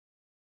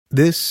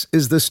This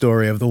is the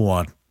story of the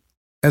one.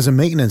 As a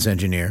maintenance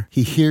engineer,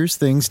 he hears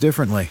things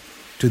differently.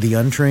 To the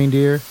untrained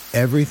ear,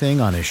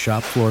 everything on his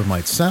shop floor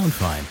might sound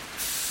fine,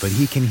 but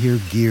he can hear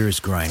gears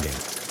grinding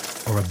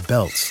or a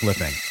belt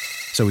slipping.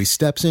 So he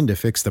steps in to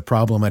fix the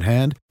problem at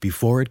hand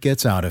before it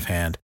gets out of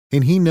hand.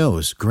 And he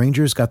knows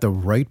Grainger's got the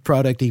right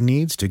product he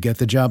needs to get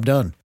the job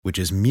done, which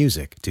is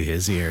music to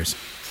his ears.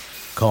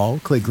 Call,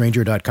 click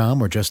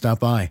Grainger.com, or just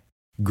stop by.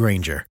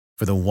 Grainger,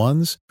 for the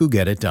ones who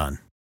get it done.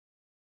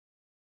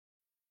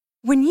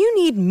 When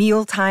you need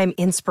mealtime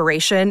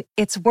inspiration,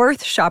 it's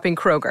worth shopping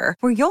Kroger,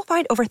 where you'll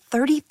find over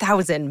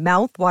 30,000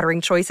 mouth-watering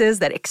choices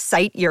that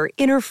excite your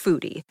inner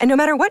foodie. And no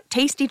matter what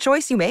tasty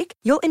choice you make,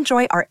 you'll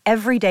enjoy our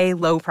everyday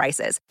low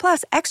prices,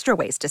 plus extra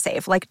ways to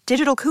save, like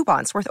digital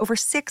coupons worth over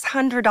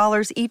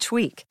 $600 each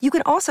week. You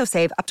can also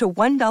save up to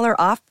 $1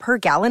 off per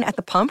gallon at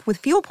the pump with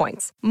fuel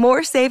points.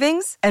 More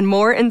savings and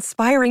more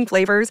inspiring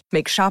flavors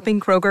make shopping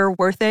Kroger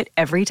worth it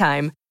every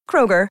time.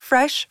 Kroger,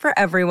 fresh for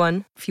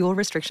everyone. Fuel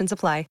restrictions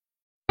apply.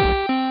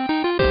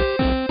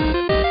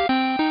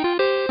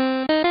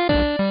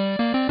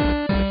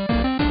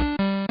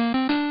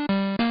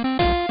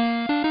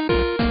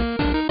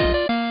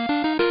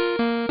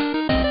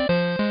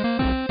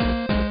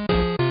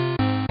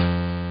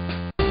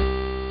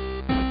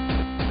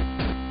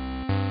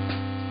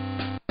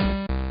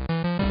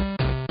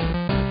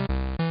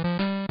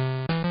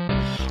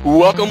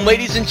 Welcome,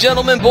 ladies and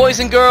gentlemen, boys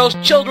and girls,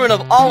 children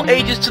of all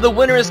ages, to the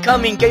Winter is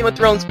Coming Game of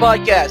Thrones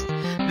podcast.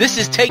 This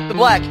is Take the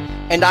Black,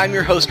 and I'm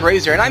your host,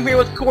 Razor, and I'm here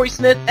with Corey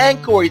Smith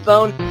and Corey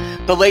Thone.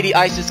 The Lady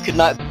Isis could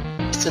not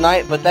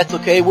tonight, but that's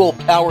okay. We'll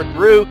power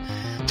through.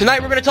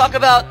 Tonight we're going to talk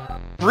about,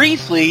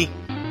 briefly,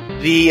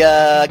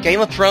 the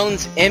Game of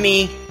Thrones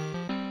Emmy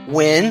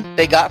win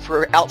they got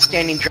for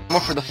Outstanding Drama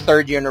for the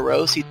third year in a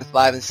row, season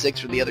 5 and 6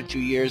 for the other 2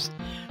 years.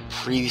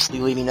 Previously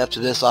leading up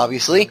to this,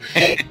 obviously.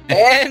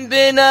 And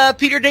then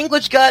Peter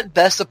Dinklage got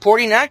Best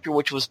Supporting Actor,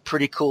 which was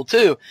pretty cool,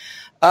 too.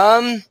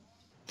 There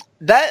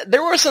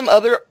were some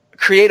other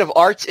creative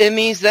arts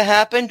Emmys that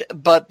happened,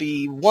 but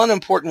the one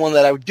important one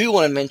that I do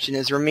want to mention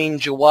is Ramin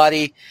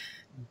Djawadi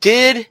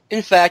did,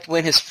 in fact,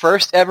 win his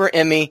first ever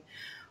Emmy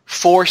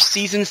for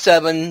Season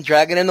 7,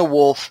 Dragon and the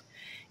Wolf,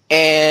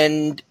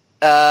 and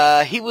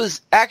he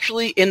was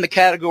actually in the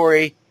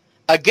category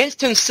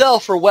against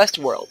himself for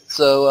Westworld.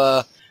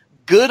 So,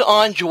 good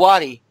on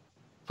Djawadi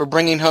for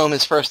bringing home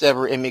his first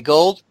ever Emmy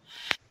Gold.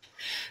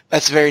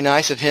 That's very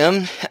nice of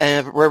him,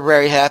 and we're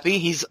very happy.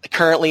 He's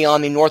currently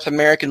on the North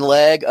American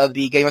leg of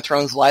the Game of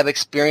Thrones Live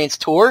Experience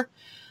Tour.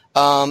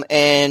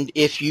 And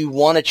if you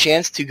want a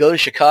chance to go to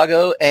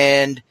Chicago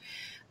and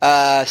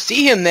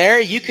see him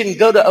there, you can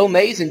go to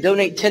Omaze and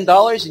donate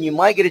 $10, and you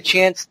might get a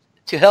chance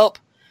to help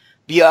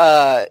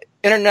the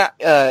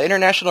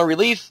International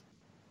Relief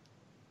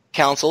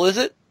Council, is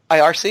it?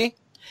 IRC?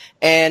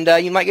 And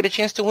you might get a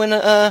chance to win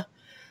a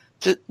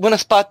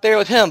spot there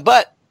with him.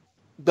 But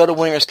go to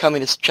Winter is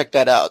Coming to check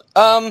that out.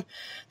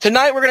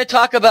 Tonight we're going to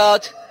talk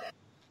about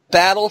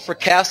Battle for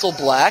Castle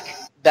Black.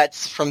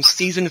 That's from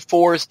Season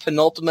 4's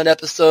penultimate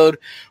episode,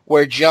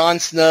 where Jon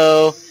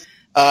Snow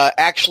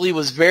actually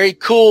was very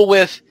cool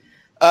with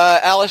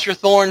Alistair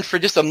Thorne for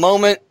just a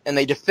moment, and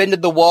they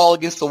defended the wall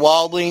against the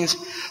wildlings.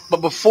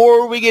 But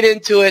before we get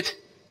into it,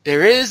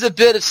 there is a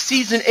bit of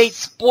Season 8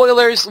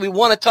 spoilers we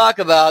want to talk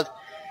about.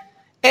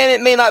 And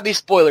it may not be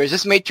spoilers.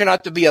 This may turn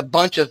out to be a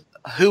bunch of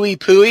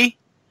hooey-pooey,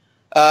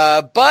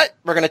 but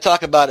we're going to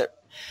talk about it.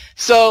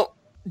 So,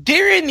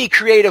 during the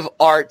Creative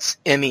Arts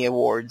Emmy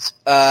Awards,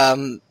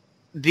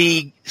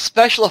 the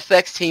special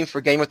effects team for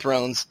Game of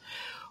Thrones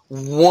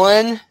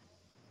won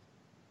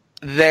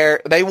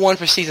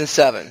for Season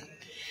 7.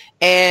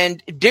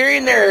 And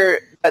during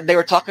they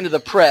were talking to the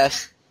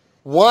press,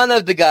 one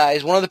of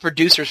the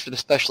producers for the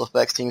special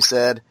effects team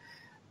said,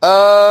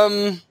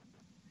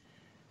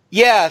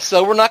 yeah,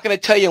 so we're not going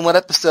to tell you in what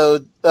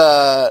episode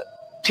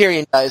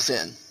Tyrion dies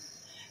in.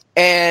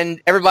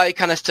 And everybody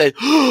kind of said,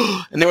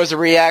 and there was a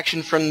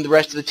reaction from the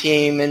rest of the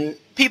team, and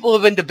people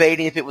have been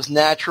debating if it was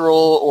natural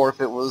or if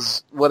it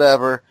was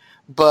whatever.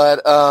 But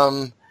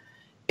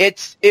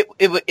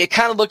it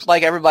kind of looked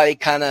like everybody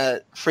kind of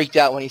freaked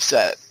out when he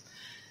said it.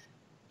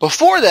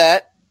 Before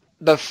that,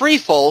 the Free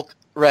Folk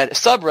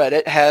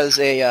subreddit has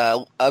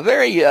a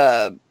very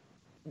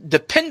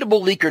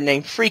dependable leaker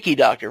named Freaky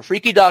Doctor.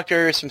 Freaky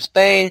Doctor is from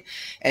Spain,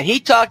 and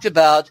he talked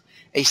about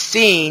a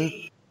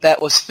scene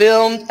that was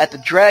filmed at the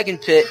Dragon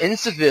Pit in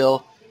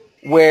Seville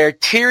where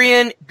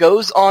Tyrion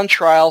goes on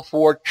trial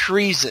for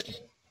treason.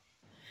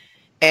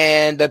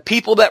 And the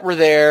people that were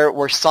there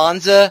were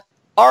Sansa,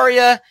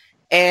 Arya,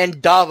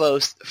 and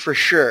Davos for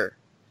sure.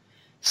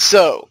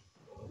 So,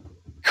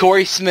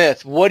 Corey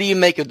Smith, what do you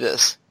make of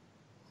this?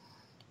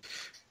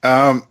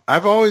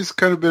 I've always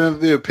kind of been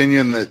of the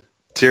opinion that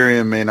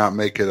Tyrion may not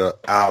make it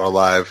out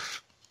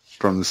alive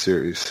from the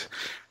series.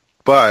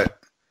 But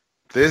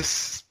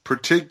this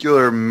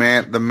particular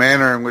the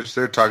manner in which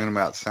they're talking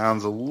about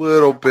sounds a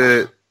little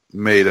bit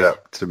made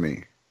up to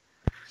me.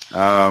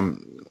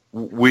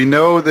 We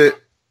know that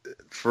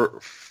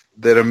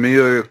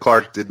Emilia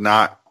Clarke did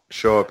not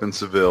show up in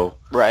Seville.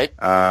 Right.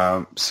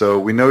 So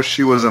we know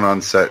she wasn't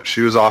on set.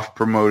 She was off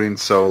promoting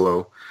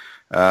Solo.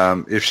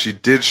 If she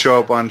did show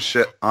up on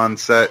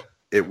set,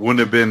 it wouldn't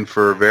have been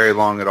for very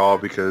long at all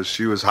because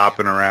she was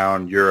hopping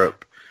around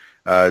Europe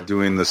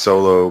doing the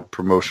Solo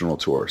promotional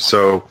tour.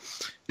 So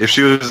if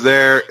she was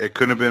there, it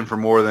couldn't have been for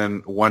more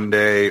than one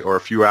day or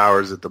a few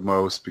hours at the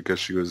most because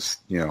she was,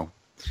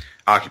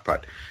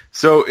 occupied.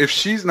 So if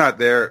she's not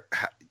there,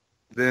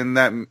 then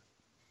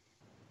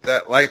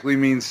that likely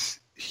means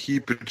he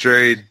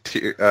betrayed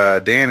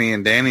Danny,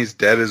 and Danny's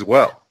dead as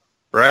well,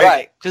 right?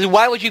 Right. Because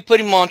why would you put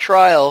him on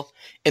trial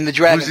in the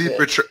Dragon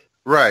Pit?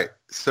 Right.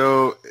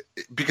 So,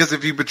 because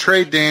if he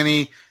betrayed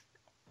Danny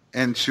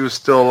and she was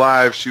still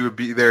alive, she would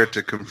be there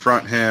to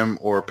confront him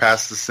or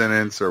pass the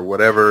sentence or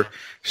whatever.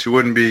 She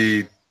wouldn't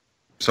be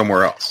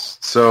somewhere else.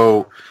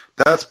 So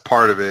that's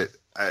part of it.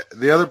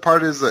 The other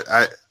part is that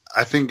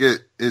I think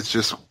it's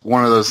just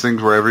one of those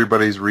things where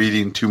everybody's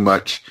reading too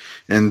much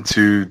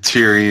into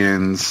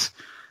Tyrion's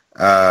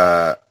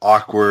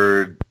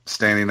awkward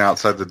standing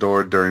outside the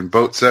door during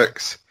boat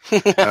sex.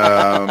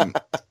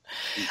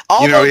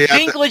 Although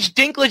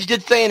Dinklage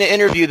did say in an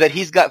interview that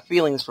he's got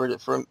feelings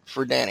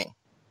for Danny.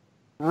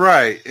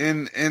 Right,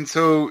 and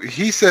so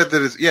he said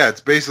that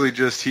it's basically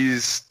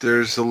just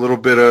there's a little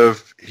bit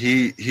of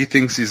he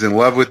thinks he's in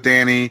love with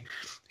Danny.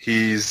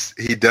 He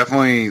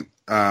definitely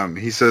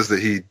he says that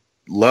he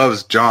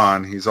loves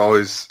Jon. He's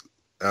always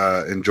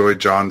enjoyed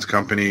Jon's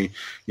company.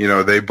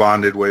 They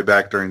bonded way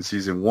back during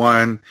season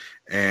 1,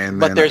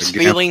 but there's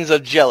feelings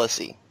of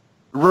jealousy.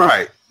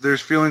 Right,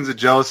 there's feelings of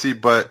jealousy,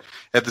 but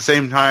at the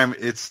same time,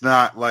 it's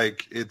not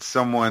like it's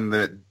someone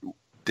that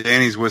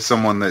Danny's with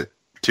someone that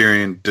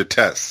Tyrion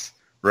detests.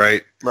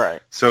 Right.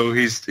 So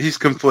he's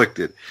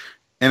conflicted,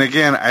 and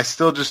again, I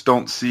still just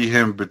don't see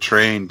him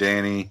betraying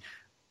Danny.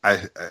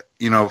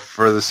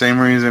 For the same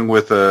reason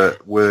with a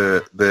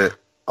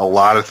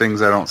lot of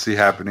things I don't see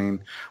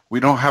happening. We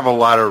don't have a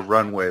lot of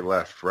runway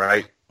left,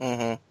 right?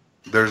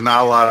 Mm-hmm. There's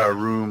not a lot of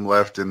room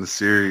left in the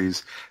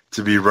series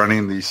to be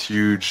running these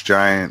huge,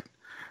 giant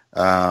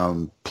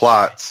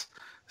plots.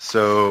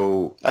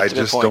 So That's I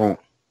just don't.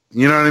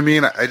 You know what I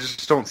mean? I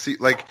just don't see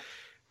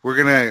we're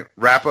going to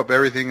wrap up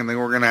everything and then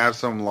we're going to have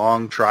some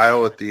long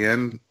trial at the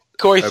end.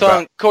 Corey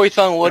Thung,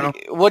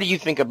 what do you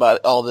think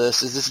about all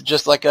this? Is this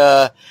just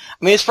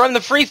it's from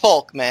the free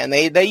folk, man.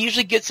 They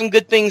usually get some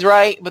good things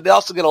right, but they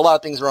also get a lot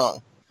of things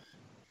wrong.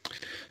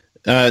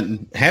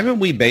 Haven't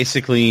we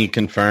basically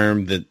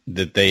confirmed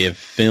that they have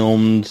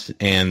filmed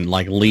and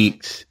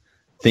leaked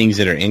things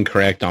that are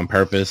incorrect on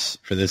purpose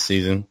for this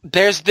season?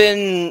 There's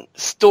been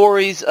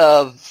stories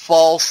of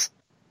false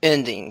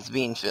endings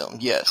being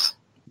filmed, yes.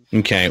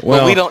 Okay,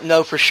 well, but we don't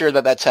know for sure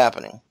that that's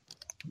happening.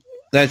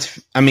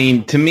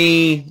 To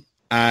me,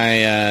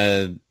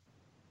 I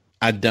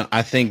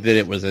think that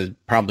it was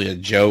probably a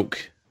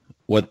joke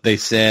what they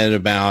said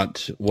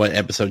about what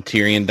episode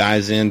Tyrion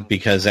dies in,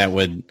 because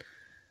that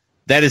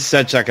is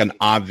such an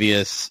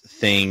obvious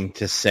thing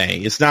to say.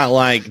 It's not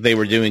like they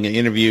were doing an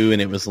interview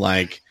and it was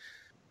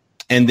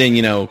and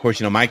then, of course,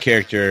 my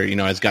character,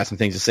 has got some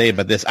things to say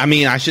about this.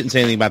 I shouldn't say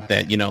anything about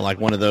that,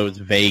 one of those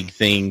vague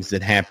things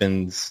that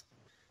happens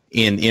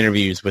in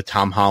interviews with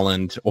Tom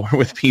Holland or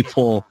with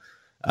people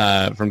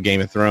from Game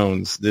of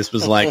Thrones. This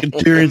was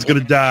Tyrion's going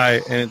to die.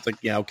 And it's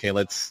yeah, okay,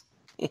 let's,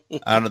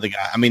 I don't know the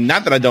guy.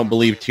 Not that I don't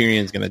believe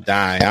Tyrion's going to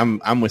die.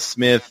 I'm with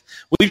Smith.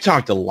 We've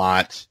talked a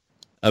lot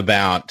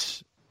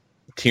about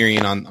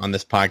Tyrion on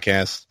this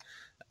podcast.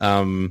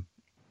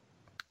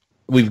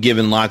 We've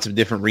given lots of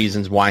different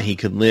reasons why he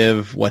could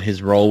live, what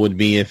his role would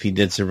be if he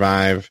did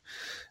survive,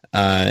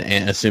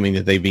 and assuming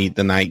that they beat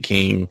the Night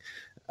King.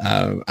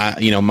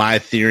 My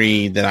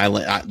theory that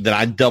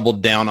I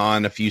doubled down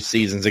on a few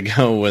seasons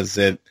ago was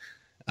that,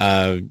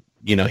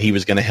 he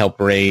was going to help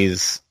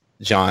raise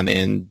Jon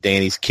and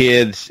Danny's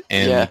kids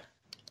and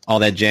all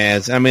that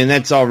jazz.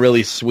 That's all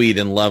really sweet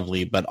and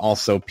lovely, but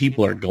also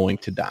people are going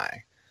to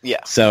die.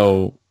 Yeah.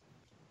 So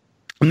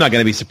I'm not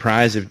going to be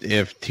surprised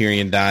if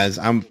Tyrion dies.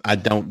 I'm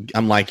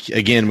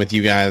again with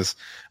you guys.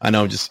 I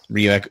know I'm just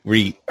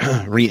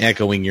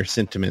re-echoing your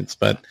sentiments,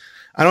 but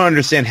I don't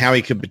understand how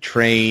he could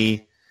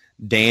betray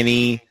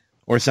Danny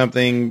or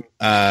something,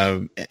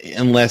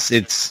 unless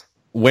it's,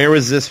 where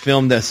was this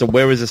filmed at? So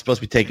where was this supposed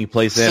to be taking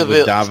place at?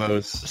 With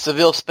Davos?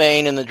 Seville,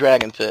 Spain, in the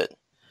Dragon Pit.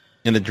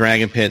 In the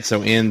Dragon Pit,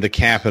 so in the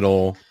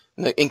capital.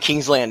 In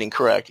King's Landing,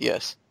 correct,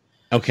 yes.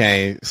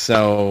 Okay,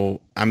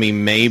 so,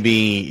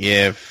 maybe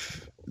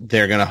if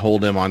they're going to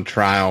hold him on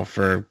trial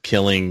for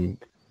killing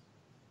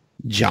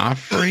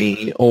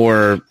Joffrey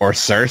or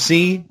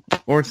Cersei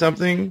or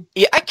something.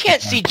 Yeah, I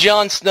can't see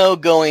Jon Snow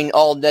going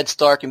all Ned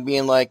Stark and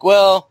being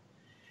well,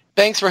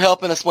 thanks for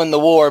helping us win the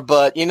war,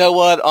 but you know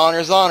what?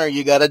 Honor's honor.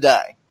 You got to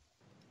die.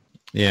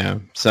 Yeah.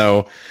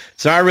 So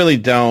I really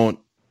don't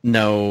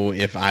know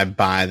if I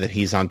buy that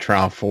he's on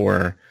trial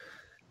for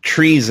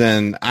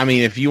treason.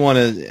 If you want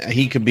to,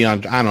 he could be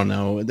on, I don't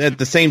know. At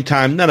the same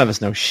time, none of us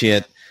know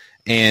shit.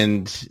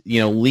 And,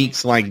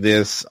 leaks like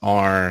this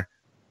are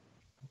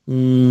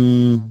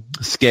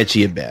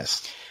sketchy at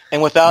best.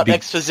 And without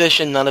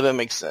exposition, none of it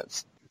makes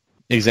sense.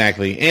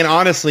 Exactly. And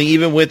honestly,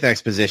 even with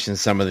exposition,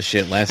 some of the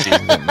shit last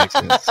season didn't make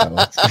sense. So.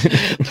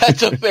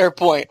 That's a fair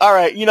point. All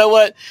right, you know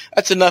what?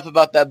 That's enough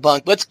about that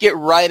bunk. Let's get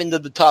right into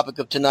the topic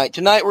of tonight.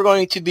 Tonight we're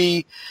going to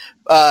be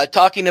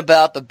talking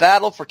about the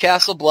battle for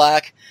Castle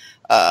Black,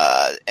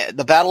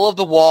 the Battle of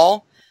the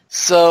Wall.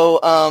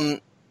 So,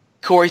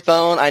 Corey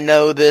Thone, I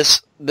know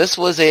this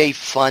was a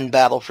fun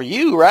battle for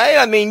you, right?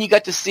 I mean, you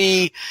got to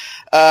see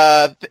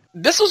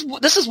this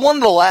is one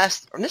of the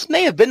last, or this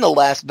may have been the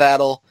last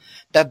battle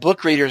that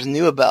book readers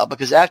knew about,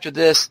 because after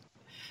this,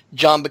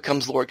 Jon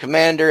becomes Lord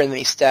Commander, and then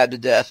he's stabbed to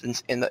death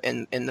in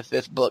the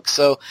fifth book.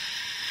 So,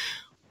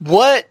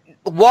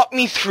 walk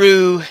me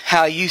through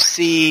how you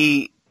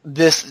see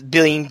this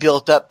being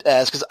built up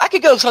as, because I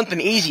could go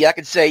something easy. I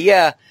could say,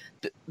 yeah,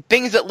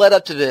 things that led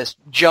up to this: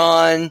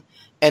 Jon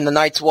and the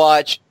Night's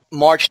Watch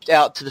marched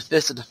out to the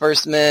Fist of the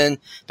First Men.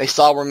 They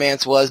saw where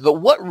Mance was, but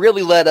what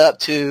really led up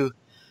to?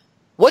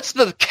 What's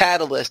the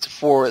catalyst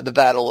for the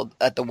battle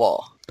at the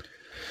Wall?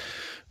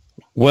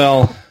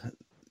 Well,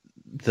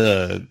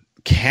 the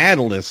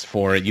catalyst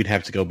for it, you'd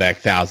have to go back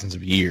thousands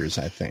of years,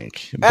 I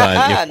think.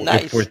 But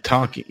nice. if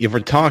we're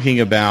talking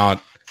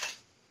about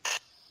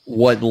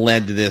what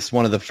led to this,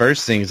 one of the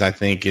first things I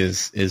think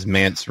is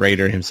Mance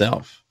Rayder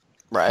himself.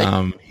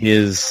 Right.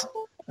 His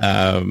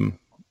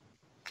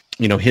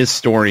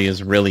story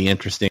is really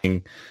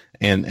interesting,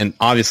 and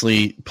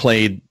obviously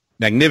played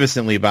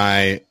magnificently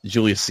by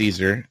Julius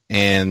Caesar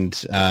and.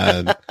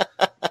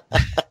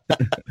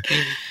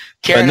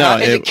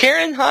 Is it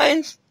Kieran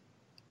Hines?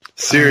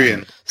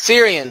 Syrian.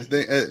 Syrian.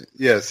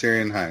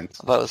 Syrian Hines.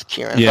 I thought it was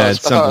Kieran. Yeah,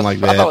 it's something like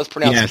that. I thought it was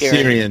pronounced Kieran.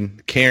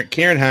 Syrian.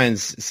 Kieran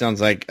Hines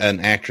sounds like an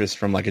actress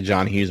from like a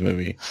John Hughes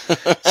movie.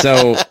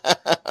 So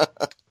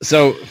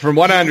from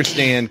what I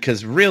understand,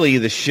 because really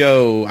the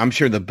show, I'm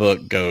sure the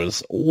book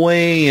goes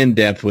way in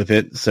depth with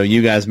it, so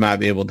you guys might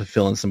be able to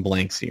fill in some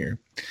blanks here.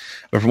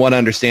 But from what I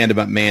understand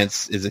about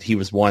Mance is that he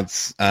was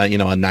once, a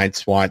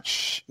Night's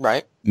Watch.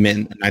 Right.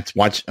 Night's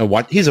Watch.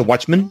 He's a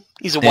watchman.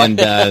 He's a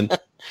watchman.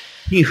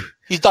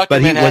 He's Dr.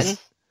 Manhattan.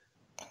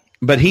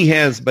 But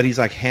he's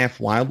like half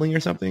wildling or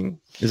something.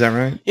 Is that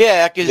right?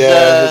 Yeah,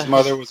 because his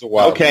mother was a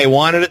wildling. Okay,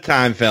 one at a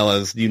time,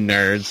 fellas. You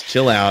nerds,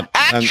 chill out.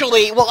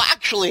 Actually.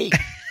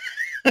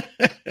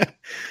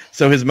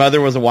 So his mother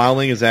was a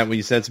wildling. Is that what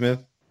you said,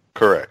 Smith?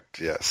 Correct.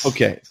 Yes.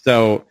 Okay.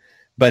 So,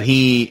 but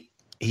he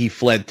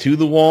fled to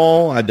the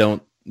Wall. I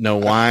don't know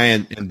why,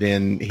 and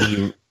then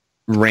he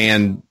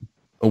ran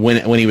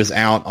when he was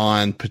out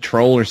on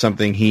patrol or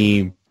something.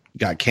 He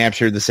got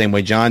captured the same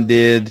way Jon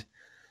did,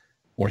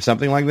 or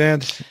something like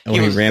that.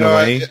 When he ran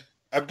away.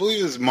 I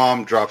believe his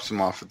mom drops him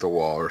off at the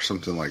Wall or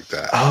something like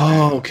that.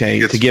 Oh,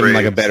 okay, to give him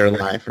like a better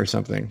life or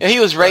something. Yeah,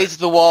 he was raised at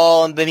the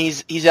Wall, and then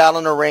he's out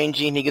on a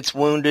ranging. He gets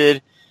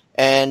wounded,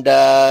 and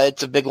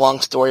it's a big long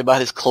story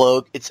about his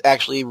cloak. It's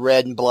actually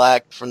red and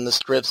black from the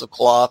strips of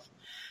cloth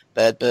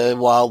that the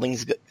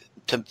wildlings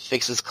to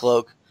fix his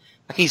cloak.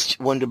 Like he's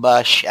wounded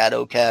by a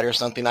shadow cat or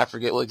something. I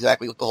forget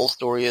exactly what the whole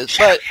story is,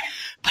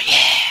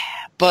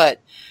 but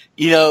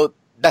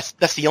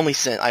that's the only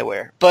scent I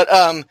wear. But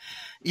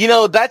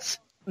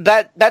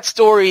that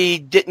story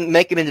didn't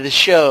make it into the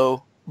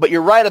show. But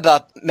you're right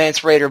about Mance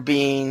Rayder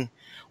being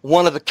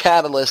one of the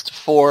catalysts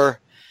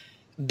for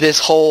this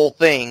whole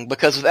thing,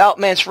 because without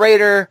Mance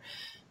Rayder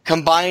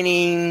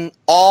combining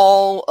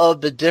all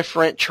of the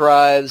different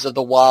tribes of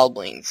the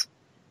wildlings,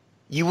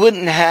 you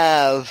wouldn't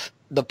have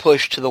the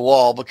push to the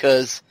Wall,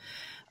 because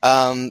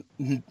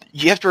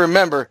you have to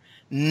remember,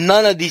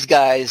 none of these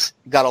guys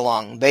got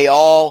along. They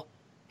all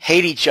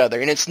hate each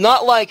other, and it's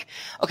not like,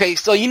 okay,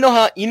 so you know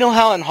how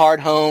in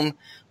Hardhome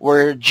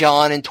where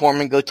Jon and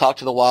Tormund go talk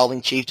to the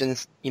wildling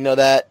chieftains, you know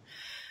that?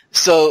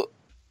 So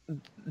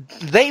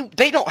they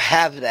don't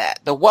have that.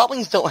 The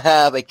wildlings don't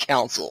have a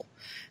council.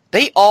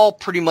 They all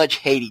pretty much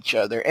hate each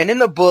other, and in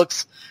the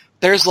books,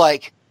 there's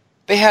like,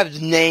 they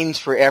have names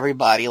for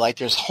everybody. Like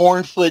there's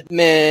Hornfoot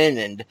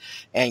men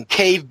and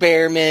Cave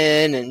Bear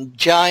men and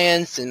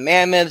giants and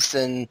mammoths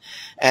and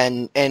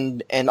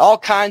all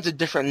kinds of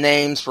different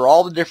names for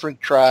all the different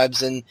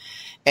tribes, and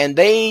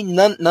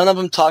none of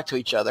them talk to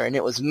each other. And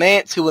it was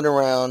Mance who went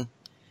around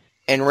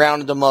and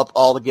rounded them up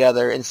all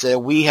together and said,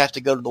 we have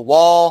to go to the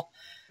Wall,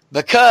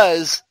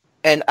 because,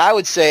 and I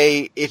would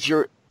say if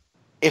you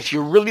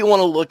really want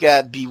to look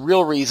at the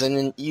real reason,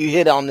 and you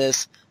hit on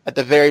this at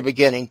the very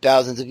beginning,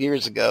 thousands of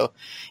years ago,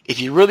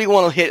 if you really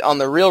want to hit on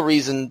the real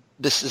reason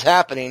this is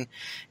happening,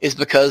 is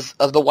because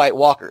of the White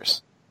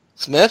Walkers.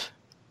 Smith?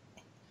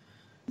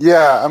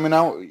 Yeah, I mean, when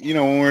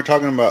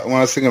I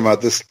was thinking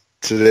about this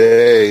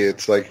today,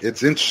 it's like,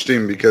 it's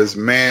interesting because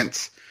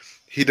Mance,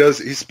 he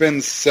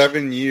spends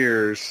 7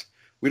 years,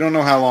 we don't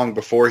know how long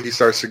before he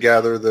starts to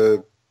gather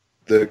the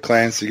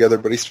clans together,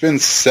 but he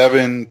spends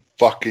 7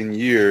 fucking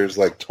years,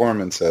 like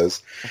Tormund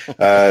says,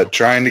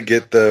 trying to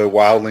get the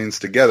wildlings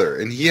together.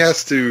 And he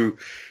has to,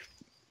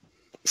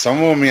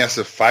 some of them he has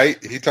to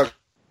fight. He talked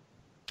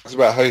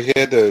about how he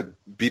had to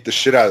beat the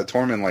shit out of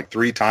Tormund like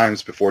 3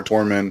 times before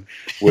Tormund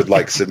would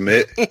like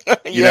submit.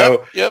 You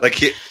know,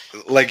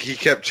 like he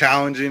kept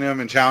challenging him,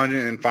 and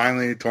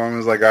finally Tormund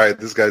was like, "All right,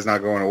 this guy's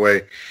not going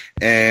away."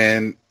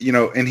 And you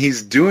know, and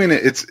he's doing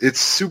it. It's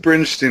super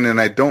interesting, and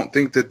I don't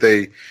think that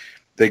they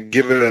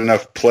give it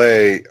enough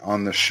play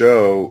on the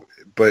show.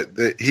 But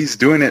he's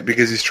doing it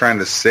because he's trying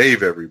to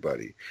save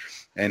everybody,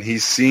 and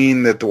he's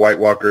seen that the White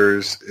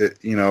Walkers,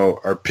 you know,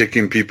 are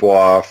picking people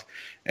off.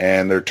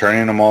 And they're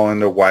turning them all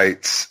into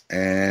whites,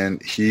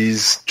 and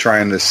he's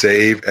trying to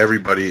save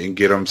everybody and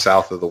get them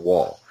south of the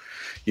wall.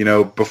 You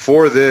know,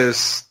 before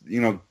this,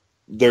 you know,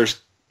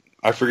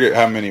 I forget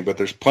how many, but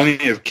there's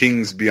plenty of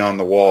kings beyond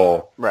the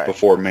wall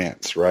before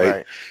Mance,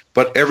 right?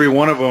 But every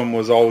one of them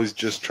was always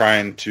just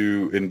trying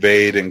to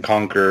invade and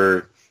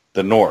conquer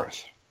the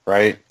north,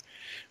 right?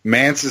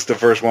 Mance is the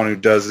first one who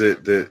does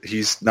it, that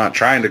he's not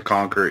trying to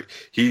conquer.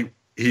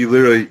 He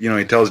literally, you know,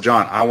 he tells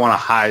Jon, I want to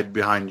hide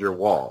behind your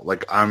wall.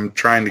 Like, I'm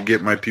trying to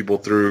get my people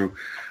through.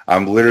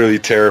 I'm literally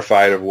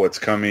terrified of what's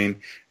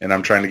coming, and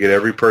I'm trying to get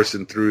every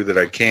person through that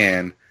I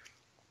can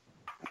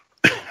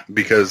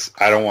because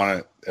I don't want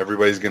to,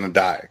 everybody's going to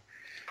die.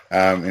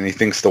 And he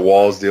thinks the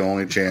wall is the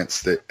only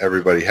chance that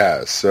everybody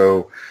has.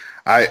 So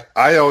I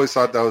always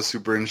thought that was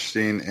super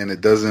interesting, and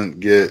it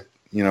doesn't get,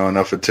 you know,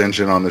 enough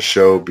attention on the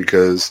show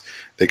because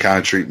they kind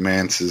of treat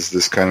Mance as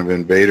this kind of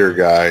invader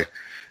guy.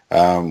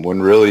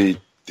 When really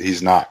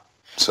he's not.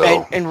 So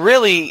and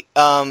really,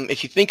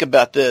 if you think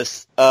about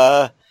this,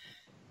 and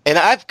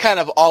I've kind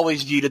of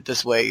always viewed it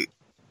this way.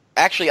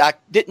 Actually, I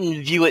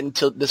didn't view it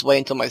until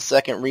my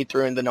second read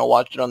through, and then I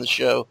watched it on the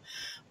show.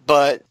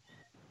 But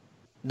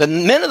the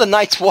men of the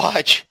Night's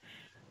Watch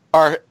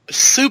are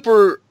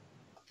super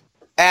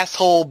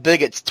asshole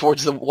bigots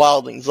towards the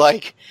wildlings.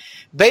 Like,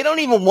 they don't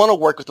even want to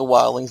work with the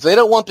wildlings. They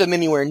don't want them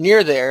anywhere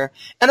near there.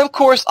 And of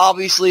course,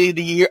 obviously,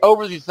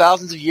 over the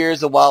thousands of years,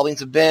 the wildlings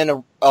have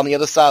been on the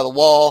other side of the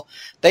wall.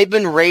 They've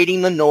been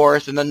raiding the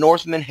north, and the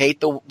Northmen hate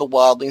the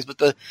wildlings. But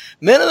the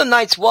men of the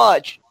Night's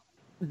Watch,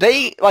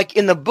 they, like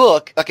in the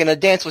book, like in A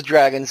Dance with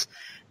Dragons,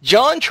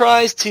 Jon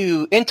tries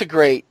to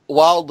integrate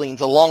wildlings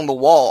along the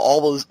wall,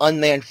 all those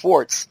unmanned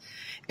forts.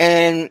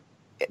 And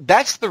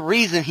that's the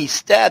reason he's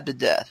stabbed to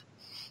death.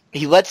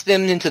 He lets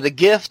them into the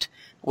Gift,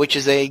 which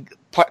is a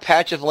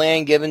patch of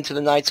land given to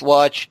the Night's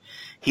Watch.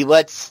 He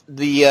lets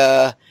he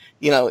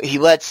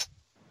lets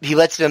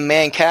them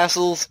man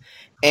castles,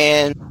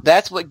 and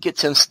that's what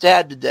gets him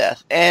stabbed to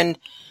death. And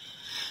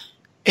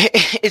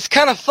it's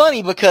kind of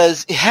funny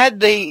because had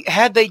they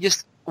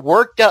just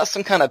worked out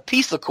some kind of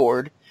peace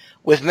accord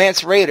with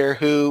Mance Rayder,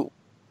 who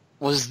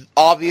was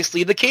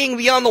obviously the king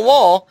beyond the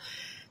wall,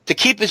 to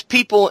keep his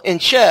people in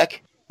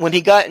check when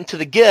he got into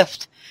the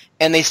Gift,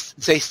 and they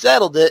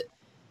settled it,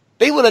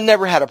 they would have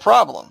never had a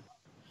problem.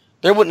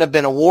 There wouldn't have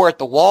been a war at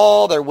the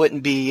wall. We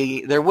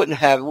wouldn't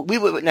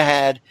have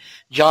had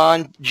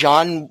Jon.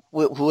 Jon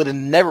would have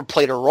never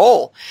played a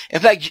role.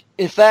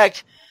 In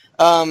fact,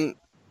 more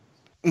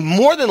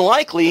than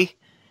likely,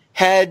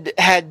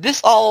 had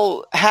this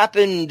all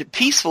happened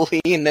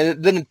peacefully and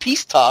then in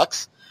peace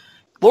talks,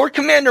 Lord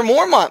Commander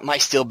Mormont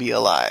might still be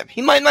alive.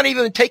 He might not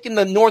even have taken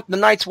the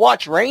Night's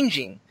Watch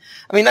ranging.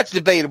 I mean, that's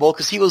debatable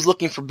because he was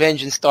looking for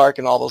Benjen Stark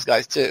and all those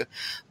guys too.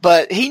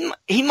 But he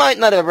might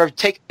not have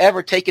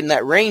ever taken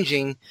that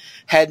ranging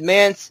had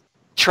Mance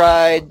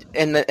tried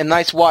and the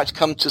Night's Watch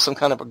come to some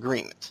kind of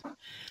agreement.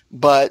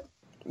 But,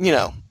 you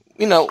know.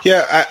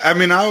 Yeah, I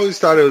mean, I always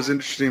thought it was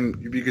interesting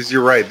because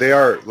you're right. They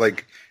are,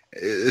 like,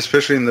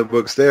 especially in the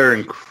books, they are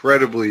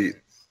incredibly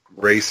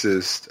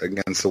racist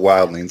against the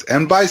wildlings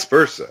and vice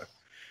versa.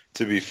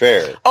 To be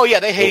fair. Oh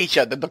yeah, they hate each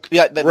other.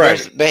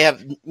 Right. They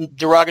have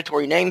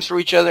derogatory names for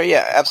each other.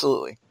 Yeah,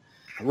 absolutely.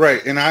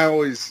 Right, and I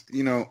always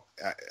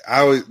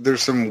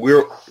there's some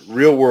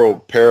real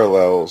world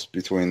parallels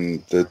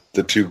between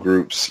the two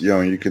groups. You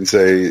know, you can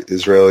say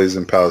Israelis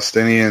and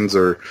Palestinians,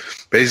 or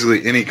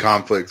basically any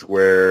conflict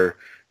where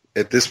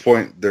at this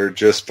point they're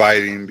just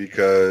fighting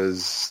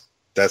because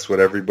that's what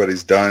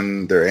everybody's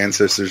done, their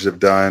ancestors have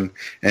done,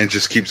 and it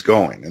just keeps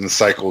going, and the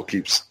cycle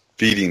keeps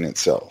feeding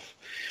itself.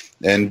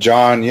 And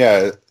Jon,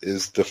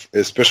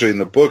 especially in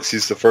the books,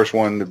 he's the first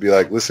one to be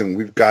like, listen,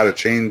 we've got to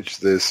change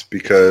this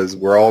because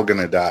we're all going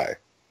to die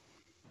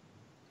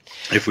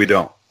if we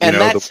don't. And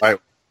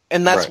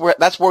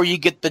that's where you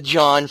get the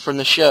Jon from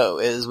the show,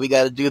 is we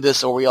got to do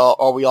this or we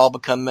all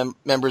become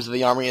members of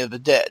the Army of the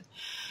Dead.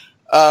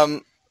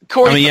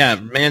 Corey,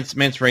 Mance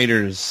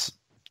Rayder's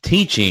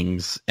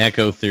teachings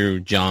echo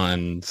through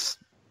Jon's,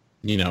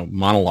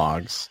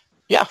 monologues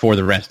for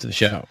the rest of the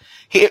show.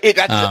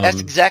 That's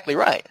exactly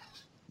right.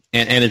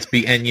 And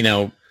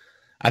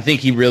I think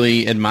he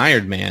really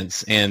admired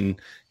Mance, and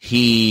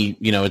he,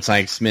 it's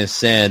like Smith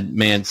said,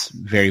 Mance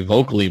very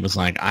vocally was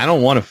like, I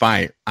don't want to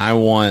fight. I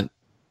want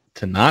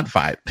to not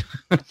fight.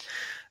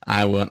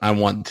 I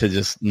want to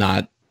just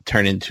not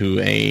turn into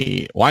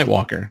a White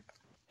Walker.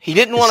 He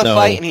didn't want to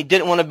fight, and he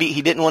didn't want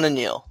to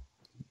kneel.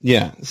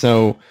 Yeah.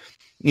 So,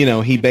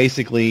 he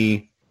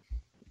basically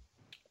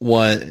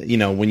when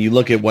you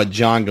look at what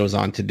Jon goes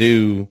on to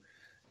do,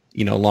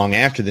 long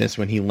after this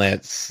when he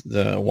lets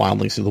the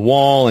wildlings through the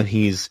wall, and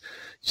he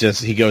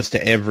goes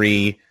to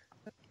every,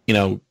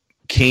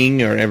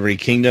 king or every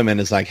kingdom and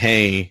is like,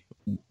 hey,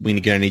 we're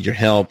going to need your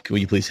help. Will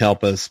you please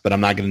help us? But I'm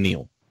not going to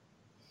kneel.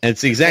 And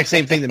it's the exact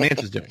same thing that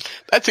Mance was doing.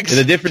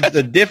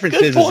 The difference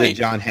is that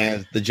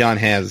Jon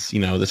has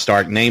the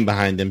Stark name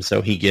behind him,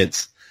 so he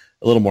gets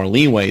a little more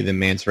leeway than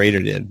Mance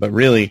Rayder did. But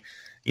really,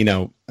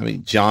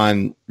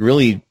 Jon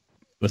really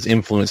was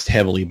influenced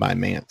heavily by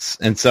Mance.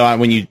 And so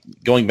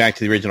going back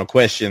to the original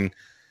question,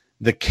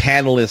 the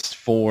catalyst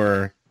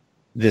for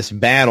this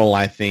battle,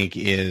 I think,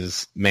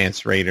 is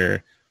Mance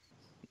Rayder,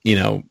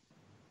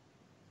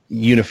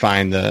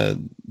 unifying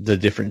the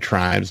different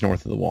tribes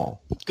north of the wall.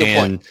 Good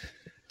point.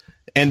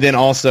 And then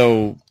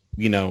also,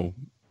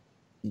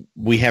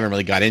 we haven't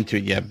really got into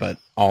it yet, but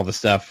all the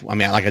stuff,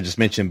 like I just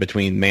mentioned,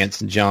 between Mance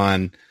and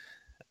Jon,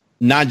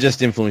 not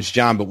just influenced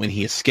Jon, but when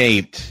he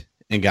escaped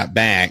and got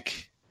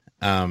back,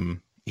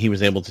 he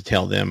was able to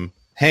tell them,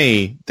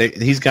 hey,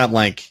 he's got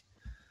like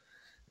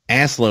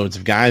ass loads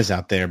of guys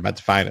out there about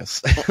to fight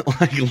us.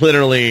 Like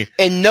literally.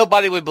 And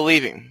nobody would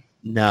believe him.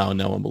 No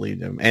one believed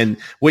him. And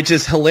which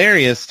is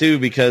hilarious too,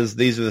 because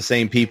these are the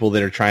same people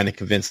that are trying to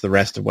convince the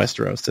rest of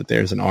Westeros that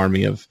there's an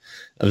army of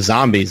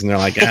zombies. And they're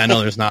like,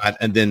 no, there's not.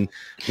 And then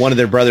one of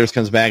their brothers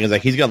comes back and is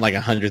like, he's got like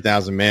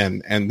 100,000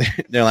 men. And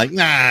they're like,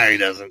 nah, he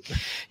doesn't.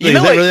 Is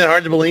that really that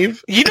hard to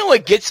believe? You know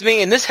what gets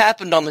me? And this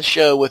happened on the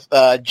show with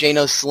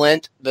Janos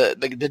Slynt,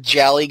 the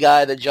jolly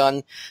guy that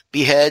Jon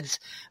beheads.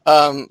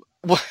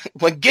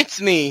 What gets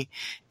me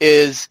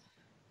is,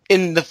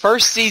 in the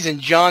first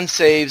season, Jon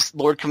saves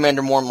Lord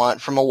Commander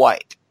Mormont from a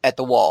White at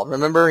the wall.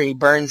 Remember, he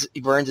burns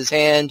his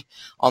hand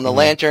on the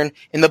lantern.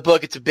 In the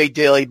book, it's a big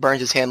deal. He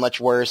burns his hand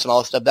much worse and all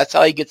that stuff. That's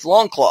how he gets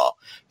Longclaw.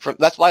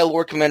 That's why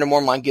Lord Commander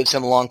Mormont gives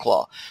him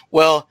Longclaw.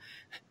 Well,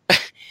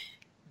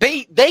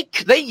 they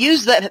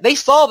used that. They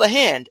saw the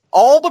hand.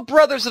 All the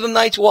brothers of the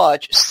Night's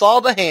Watch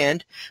saw the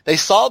hand. They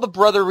saw the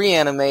brother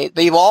reanimate.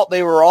 They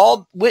were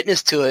all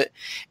witness to it.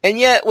 And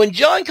yet, when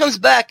Jon comes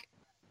back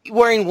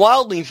wearing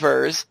wildling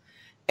furs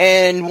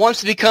and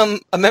wants to become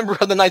a member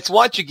of the Night's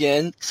Watch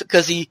again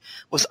because he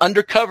was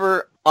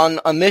undercover on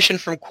a mission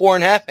from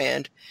Quarren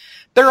Halfhand,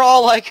 they're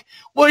all like,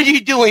 what are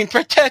you doing,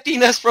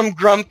 protecting us from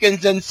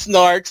Grumpkins and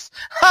Snarks?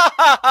 Ha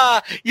ha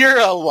ha, you're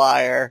a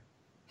liar.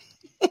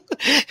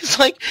 It's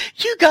like,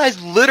 you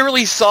guys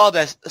literally saw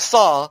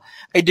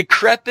a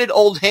decrepit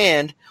old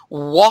hand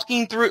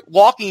walking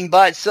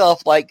by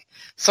itself like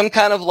some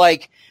kind of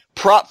like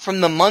prop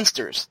from the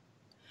Munsters.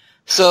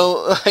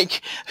 So,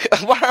 like,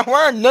 why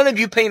are none of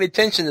you paying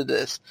attention to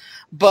this?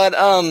 But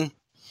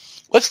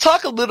let's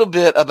talk a little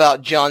bit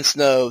about Jon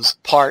Snow's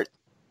part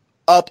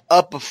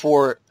up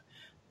before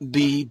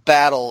the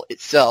battle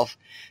itself.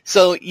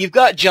 So you've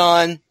got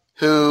Jon,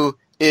 who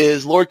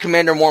is Lord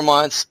Commander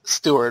Mormont's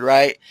steward,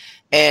 right?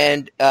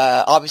 And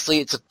obviously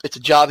it's a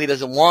job he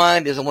doesn't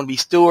want. He doesn't want to be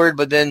steward.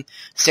 But then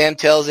Sam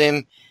tells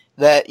him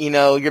that,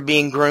 you're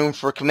being groomed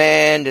for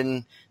command,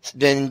 and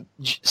then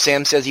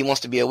Sam says he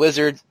wants to be a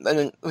wizard, and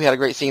then we had a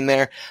great scene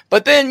there.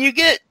 But then you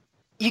get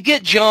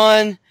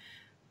Jon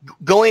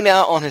going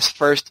out on his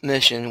first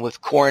mission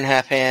with Quarren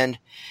Halfhand,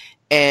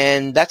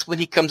 and that's when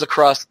he comes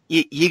across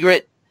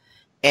Ygritte,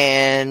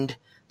 and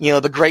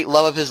the great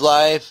love of his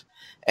life,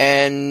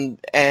 and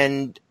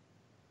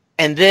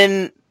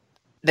then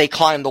they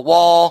climb the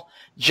wall.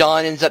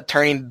 Jon ends up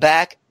turning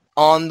back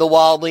on the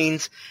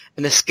wildlings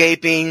and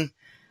escaping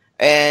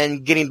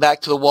and getting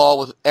back to the wall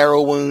with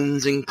arrow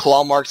wounds and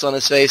claw marks on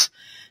his face.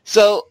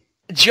 So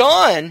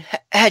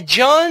had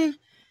Jon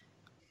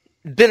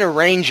been a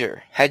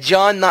ranger, had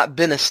Jon not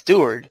been a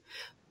steward,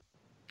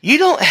 you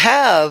don't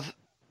have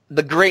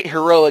the great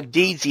heroic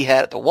deeds he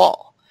had at the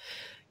wall.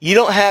 You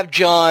don't have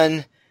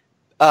Jon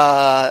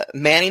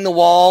manning the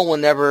wall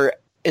whenever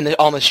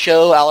on the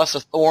show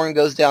Alliser Thorne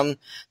goes down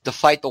to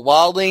fight the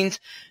wildlings.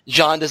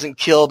 Jon doesn't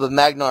kill the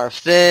Magnar of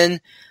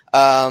Thenn.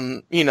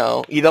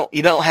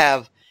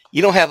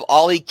 You don't have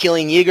Ollie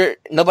killing Ygritte.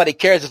 Nobody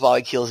cares if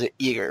Ollie kills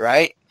Ygritte,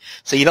 right?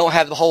 So you don't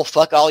have the whole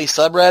fuck Ollie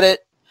subreddit.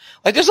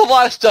 Like, there's a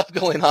lot of stuff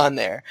going on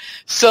there.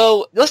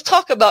 So let's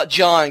talk about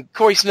Jon.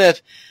 Corey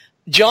Smith,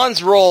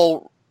 Jon's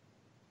role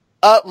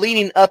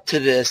leading up to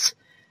this.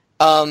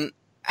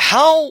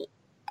 How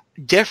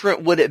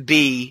different would it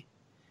be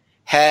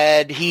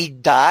had he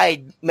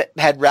died,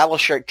 had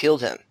Rattleshirt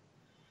killed him?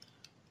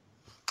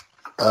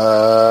 They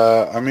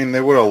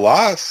would have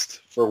lost.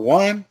 For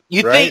one,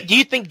 right? Do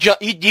you think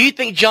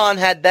Jon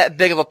had that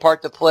big of a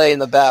part to play in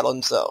the battle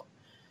himself?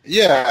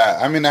 Yeah,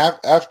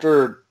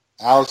 after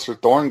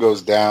Alliser Thorne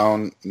goes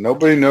down,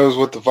 nobody knows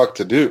what the fuck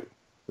to do,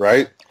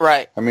 right?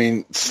 Right.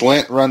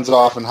 Slynt runs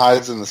off and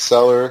hides in the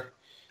cellar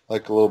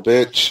like a little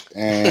bitch,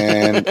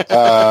 and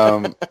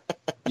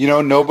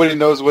nobody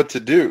knows what to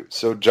do.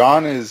 So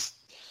Jon is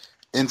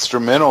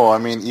instrumental.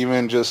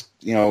 Even just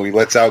he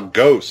lets out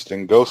Ghost,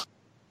 and Ghost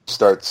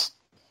starts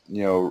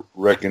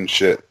wrecking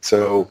shit.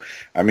 So,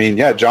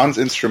 Jon's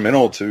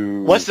instrumental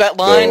to... What's that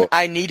line?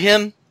 I need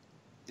him?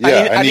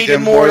 Yeah, I need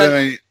him more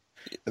than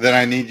then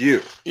I need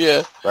you.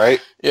 Yeah.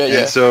 Right? Yeah, yeah.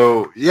 And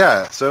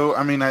so,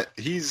 I mean,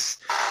 he's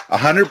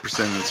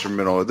 100%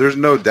 instrumental. There's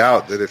no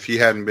doubt that if he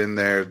hadn't been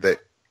there, that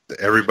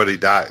everybody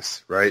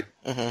dies, right?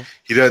 Mm-hmm.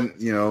 He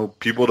doesn't,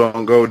 people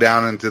don't go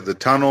down into the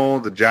tunnel,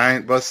 the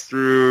giant busts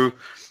through,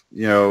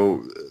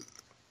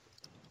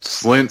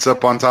 slints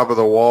up on top of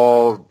the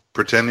wall,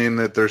 pretending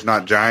that there's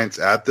not giants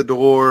at the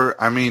door.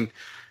 I mean,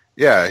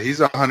 yeah, he's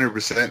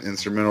 100%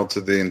 instrumental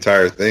to the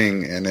entire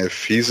thing, and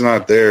if he's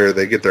not there,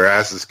 they get their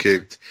asses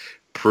kicked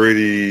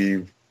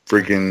pretty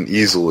freaking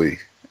easily,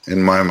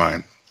 in my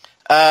mind.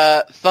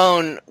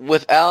 Phone,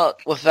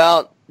 without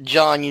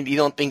John, you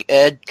don't think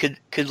Ed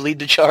could lead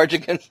the charge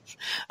against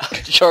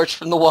the charge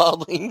from the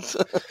Wildlings?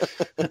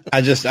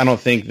 I don't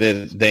think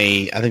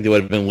that I think they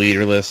would have been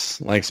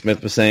leaderless, like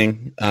Smith was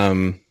saying.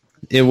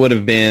 It would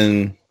have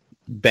been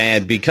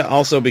bad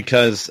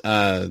because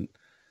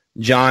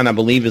John, I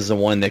believe, is the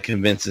one that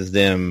convinces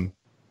them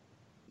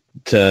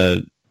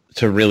to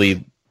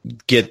really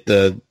get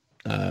the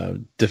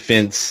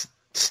defense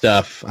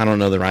stuff. I don't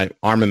know the right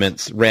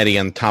armaments ready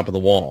on top of the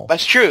wall.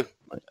 That's true.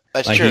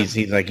 That's true.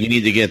 He's like, you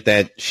need to get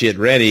that shit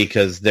ready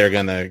because they're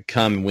gonna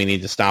come and we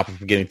need to stop them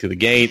from getting through the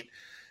gate.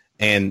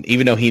 And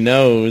even though he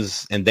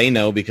knows, and they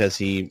know because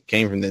he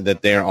came from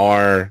that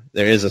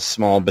there is a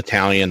small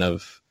battalion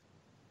of,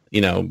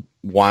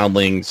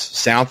 wildlings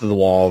south of the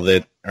wall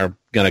that are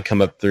going to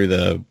come up through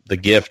the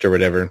gift or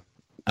whatever.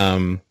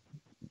 Don't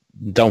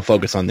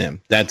focus on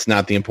them. That's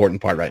not the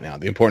important part right now.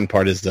 The important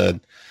part is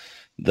the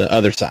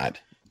other side.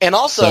 And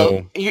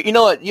also, you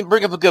know what? You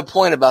bring up a good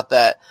point about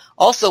that.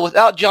 Also,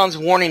 without John's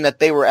warning that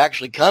they were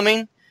actually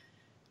coming,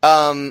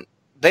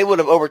 they would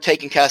have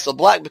overtaken Castle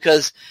Black,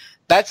 because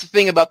that's the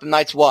thing about the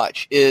Night's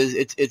Watch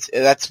is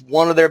that's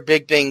one of their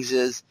big things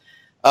is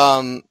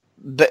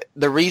the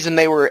reason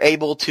they were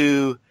able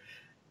to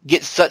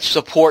get such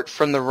support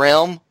from the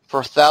realm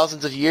for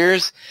thousands of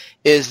years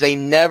is they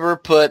never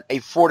put a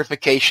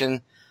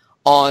fortification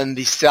on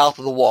the south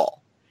of the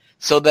wall,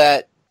 so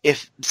that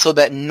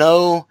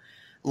no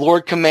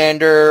Lord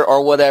Commander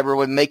or whatever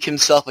would make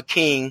himself a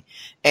king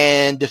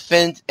and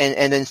defend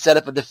and then set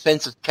up a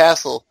defensive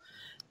castle.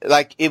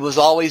 Like, it was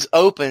always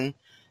open,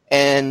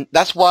 and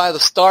that's why the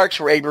Starks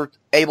were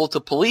able to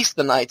police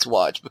the Night's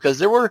Watch, because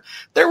there were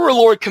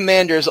Lord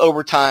Commanders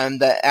over time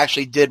that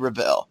actually did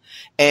rebel,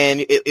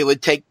 and it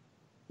would take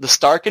the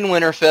Stark in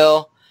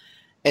Winterfell,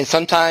 and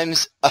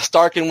sometimes a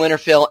Stark in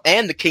Winterfell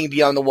and the King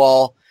Beyond the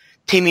Wall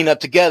teaming up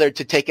together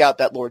to take out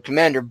that Lord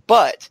Commander.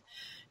 But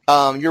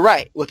you're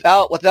right.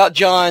 Without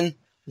John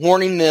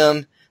warning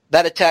them,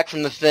 that attack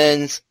from the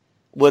Finns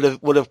would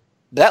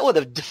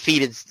have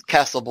defeated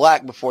Castle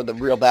Black before the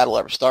real battle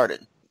ever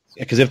started.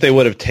 Yeah, because if they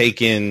would have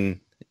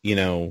taken,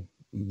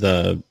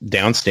 the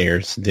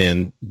downstairs,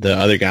 then the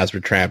other guys were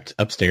trapped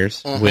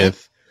upstairs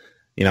with,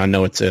 I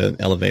know it's an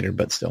elevator,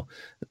 but still,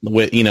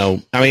 with,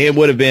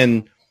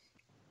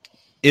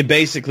 it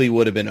basically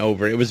would have been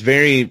over. It was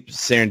very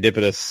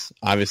serendipitous,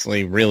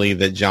 obviously, really,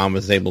 that John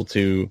was able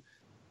to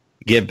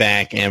get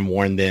back and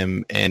warn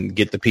them and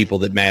get the people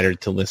that mattered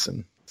to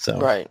listen. So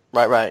right.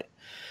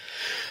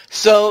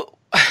 So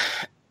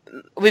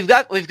we've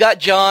got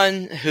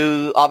John,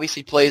 who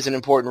obviously plays an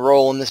important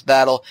role in this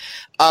battle.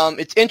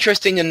 It's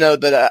interesting to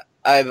note that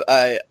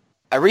I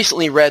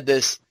recently read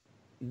this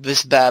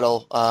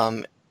battle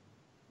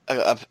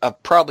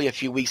probably a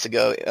few weeks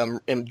ago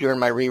during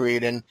my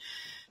reread, and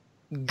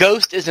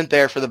Ghost isn't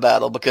there for the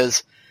battle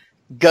because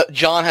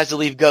John has to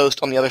leave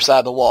Ghost on the other side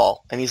of the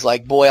wall, and he's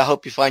like, "Boy, I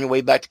hope you find your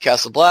way back to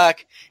Castle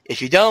Black.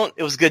 If you don't,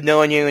 it was good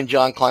knowing you." And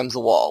John climbs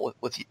the wall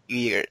with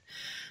Ygritte.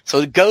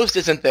 So Ghost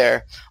isn't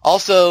there.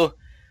 Also,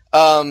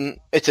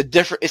 it's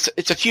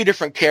a few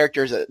different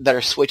characters that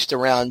are switched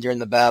around during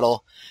the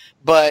battle.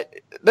 But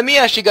let me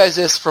ask you guys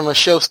this from a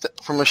show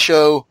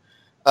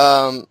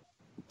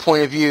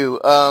point of view.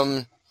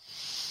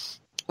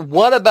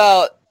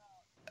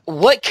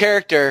 What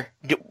character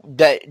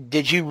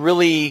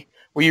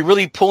were you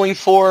really pulling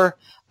for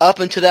up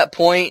until that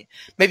point?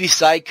 Maybe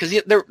side, because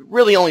there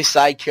really only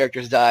side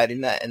characters died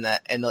in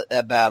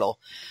that battle.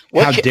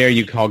 How dare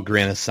you call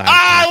Grin a side?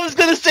 I was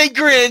gonna say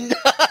Grin.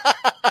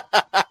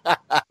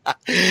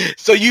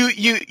 So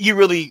you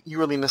really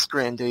miss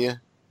Grin, do you?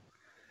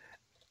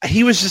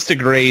 He was just a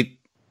great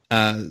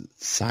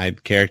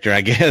side character,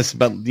 I guess.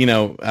 But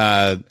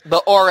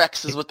the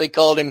Oryx is what they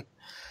called him.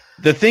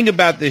 The thing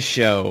about this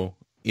show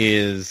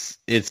is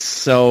it's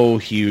so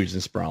huge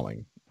and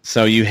sprawling.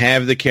 So you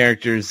have the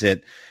characters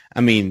that,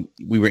 we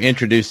were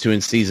introduced to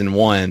in season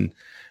 1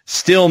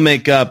 still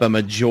make up a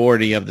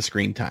majority of the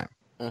screen time.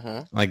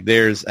 Like,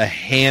 there's a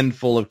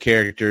handful of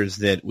characters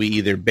that we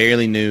either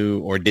barely knew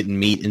or didn't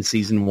meet in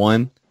season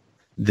 1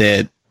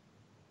 that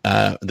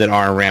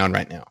are around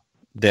right now,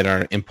 that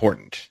are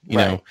important, you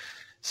know?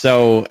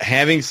 So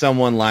having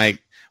someone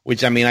like,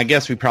 which, I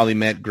guess we probably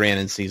met Grin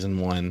in season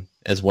 1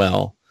 as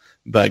well,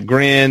 but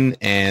Grin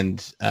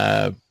and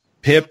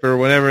Pip or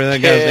whatever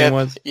that guy's name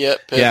was.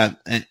 Yep. Pip. Yeah.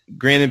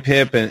 Grin and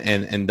Pip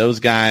and those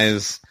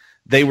guys,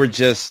 they were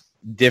just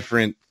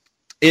different.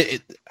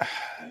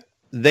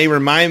 They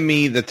remind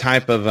me the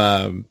type of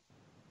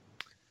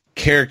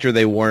character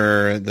they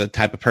were, the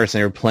type of person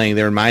they were playing,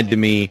 they reminded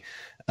me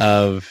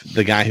of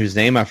the guy whose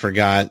name I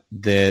forgot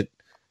that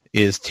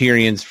is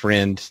Tyrion's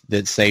friend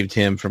that saved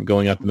him from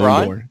going up the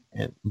Mordor.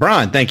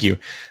 Bronn, thank you.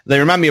 They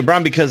remind me of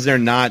Bronn because they're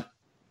not,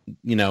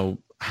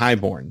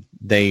 highborn.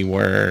 They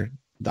were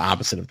the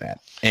opposite of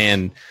that.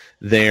 And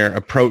their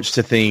approach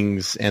to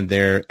things and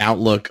their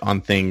outlook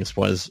on things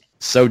was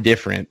so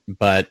different.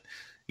 But,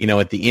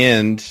 at the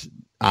end,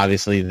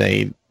 obviously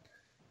they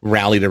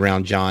rallied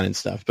around Jon and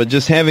stuff. But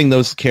just having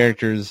those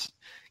characters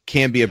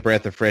can be a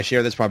breath of fresh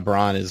air. That's why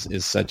Bronn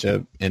is such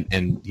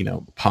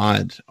and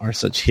Pod are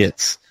such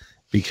hits,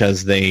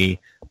 because they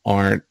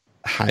aren't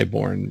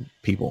highborn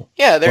people.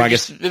 Yeah, they're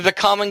the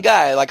common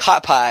guy, like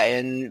Hot Pie,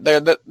 and they're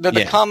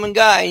the common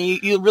guy,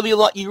 and you really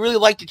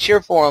like to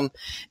cheer for him,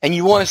 and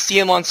you want to see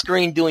him on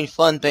screen doing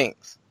fun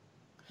things.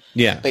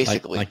 Yeah,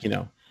 basically, like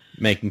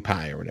making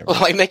pie or whatever.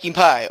 Like making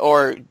pie,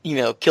 or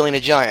killing a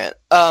giant.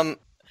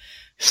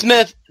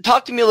 Smith,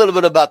 talk to me a little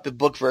bit about the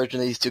book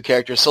version of these two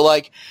characters. So,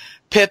 like,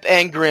 Pip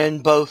and Grin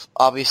both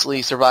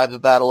obviously survived the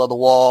Battle of the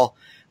Wall,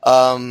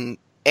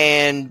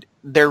 and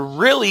they're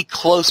really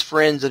close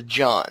friends of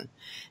Jon.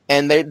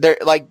 And they're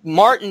like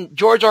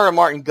George R. R.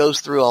 Martin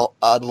goes through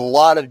a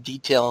lot of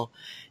detail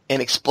in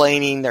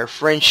explaining their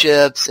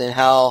friendships and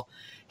how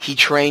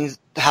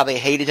they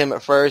hated him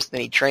at first,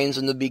 and he trains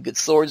them to be good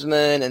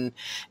swordsmen,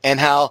 and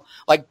how,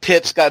 like,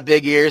 Pip's got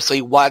big ears, so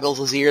he waggles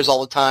his ears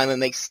all the time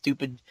and makes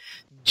stupid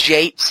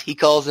japes. He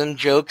calls them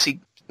jokes. He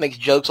makes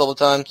jokes all the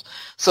time.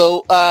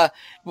 So,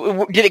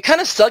 did it kind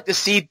of suck to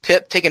see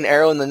Pip take an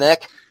arrow in the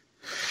neck?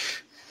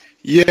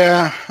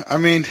 Yeah, I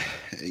mean,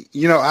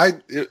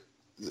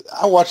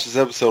 I watched this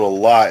episode a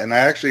lot, and I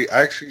actually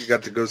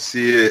got to go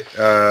see it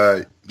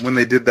when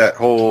they did that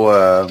whole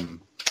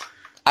on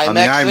the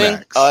IMAX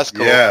thing? Oh, that's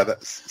cool. Yeah,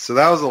 so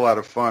that was a lot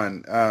of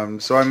fun.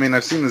 So I mean,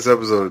 I've seen this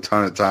episode a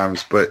ton of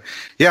times, but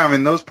yeah, I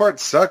mean, those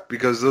parts suck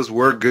because those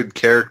were good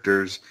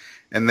characters,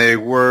 and they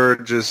were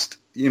just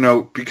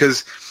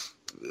because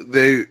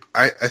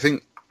I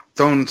think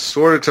Thone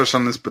sort of touched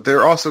on this, but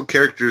they're also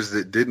characters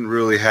that didn't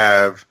really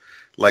have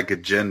like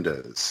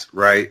agendas,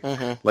 right?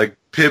 Mm-hmm. Like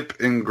Pip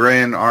and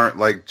Grin aren't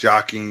like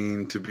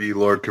jockeying to be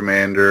Lord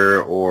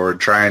Commander or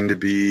trying to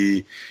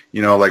be,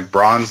 like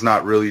Bronn's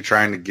not really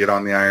trying to get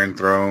on the Iron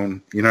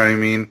Throne. You know what I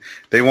mean?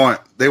 They want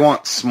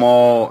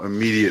small,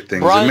 immediate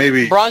things. And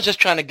maybe Bronn's just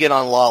trying to get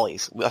on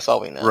lollies. That's all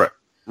we know.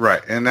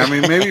 Right. And I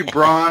mean, maybe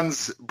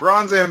Bronn's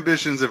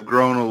ambitions have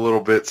grown a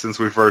little bit since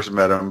we first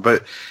met him.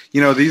 But,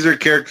 these are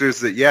characters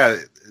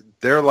that,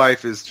 their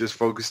life is just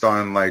focused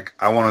on, like,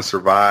 I want to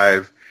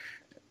survive,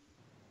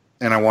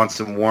 and I want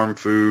some warm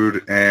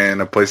food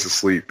and a place to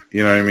sleep.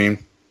 You know what I mean?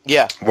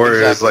 Yeah.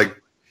 Whereas, like,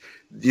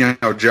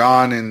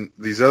 Jon and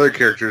these other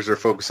characters are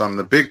focused on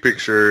the big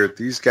picture.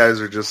 These guys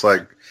are just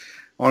like,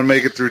 I want to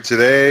make it through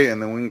today,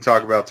 and then we can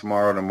talk about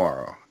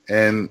tomorrow.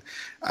 And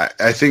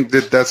I think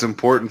that's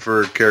important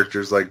for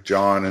characters like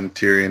Jon and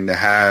Tyrion to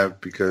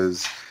have,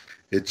 because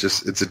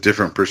it's a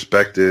different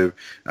perspective.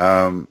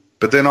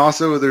 But then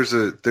also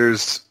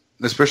there's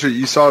especially,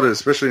 you saw it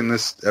especially in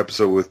this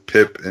episode with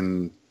Pip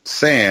and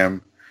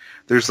Sam,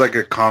 there's like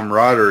a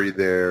camaraderie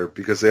there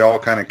because they all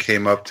kind of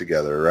came up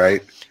together,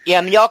 right? Yeah,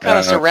 and they all kind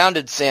of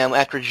surrounded Sam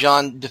after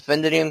Jon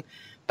defended him.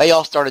 They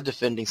all started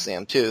defending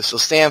Sam too, so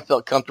Sam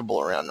felt comfortable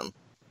around them.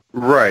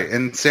 Right,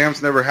 and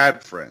Sam's never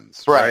had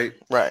friends, right?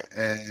 Right.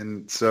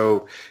 And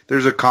so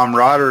there's a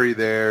camaraderie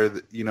there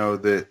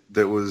that,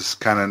 that was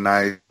kind of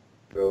nice.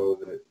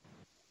 That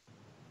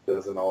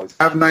doesn't always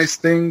have nice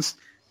things.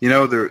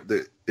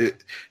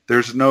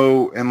 There's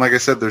no, and like I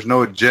said, there's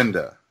no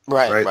agenda.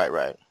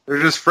 Right.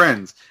 They're just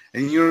friends.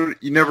 And you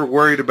never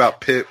worried about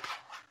Pip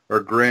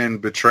or Grin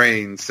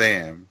betraying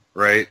Sam,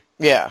 right?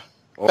 Yeah,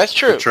 that's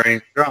true.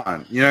 Betraying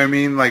Jon. You know what I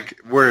mean? Like,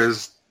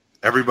 whereas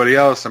everybody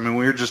else, I mean,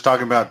 we were just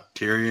talking about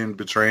Tyrion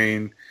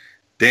betraying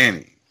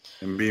Dany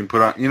and being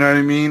put on, you know what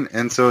I mean?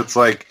 And so it's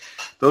like,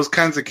 those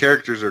kinds of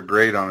characters are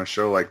great on a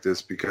show like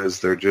this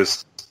because they're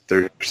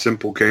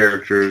simple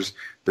characters,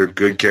 they're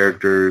good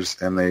characters,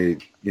 and they,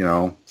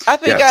 I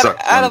think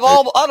out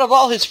of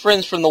all his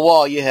friends from the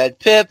Wall, you had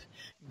Pip,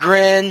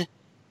 Grin,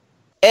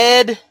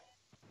 Ed,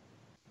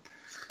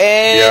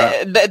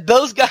 and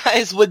those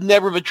guys would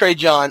never betray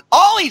Jon.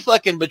 Ollie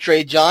fucking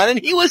betrayed Jon, and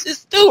he was his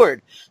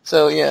steward.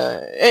 So,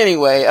 yeah.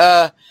 Anyway,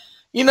 I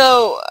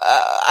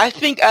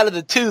think out of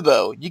the two,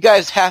 though, you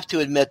guys have to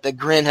admit that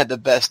Grin had the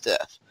best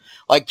death.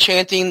 Like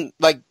chanting,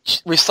 like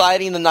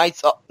reciting the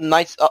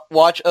Night's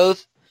Watch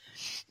Oath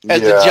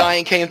as the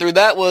giant came through.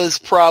 That was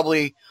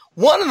probably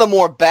one of the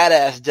more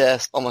badass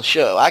deaths on the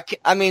show.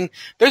 I mean,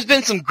 there's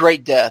been some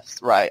great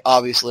deaths, right,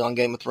 obviously, on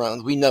Game of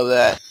Thrones. We know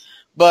that.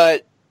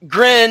 But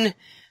Grin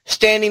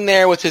standing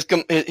there with his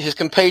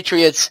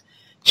compatriots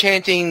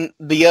chanting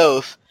the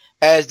oath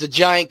as the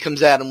giant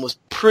comes at him was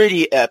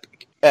pretty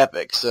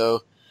epic.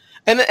 So,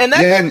 and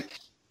that...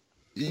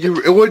 You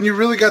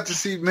really got to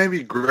see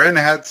maybe Grin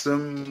had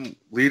some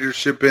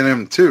leadership in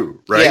him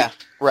too, right? Yeah,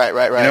 right.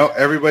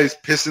 Everybody's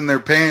pissing their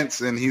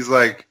pants, and he's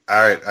like,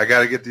 all right, I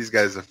got to get these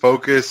guys to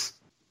focus.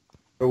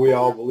 But we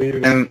all believe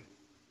in and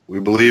we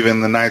believe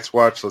in the Night's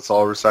Watch. Let's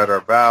all recite our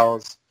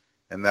vows,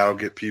 and that'll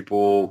get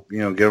people,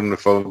 get them to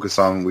focus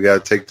on, we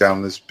got to take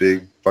down this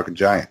big fucking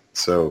giant.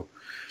 So,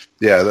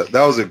 yeah, that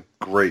was a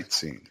great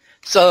scene.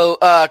 So,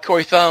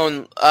 Corey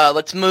Thone,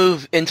 let's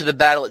move into the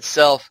battle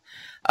itself.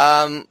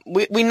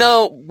 We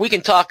know we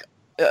can talk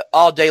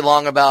all day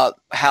long about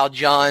how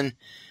Jon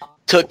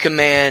took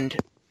command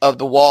of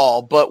the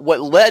wall, but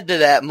what led to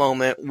that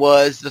moment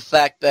was the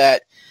fact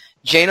that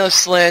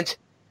Janos Slynt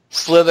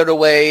slithered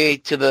away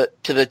to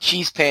the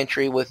cheese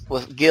pantry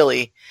with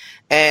Gilly,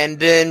 and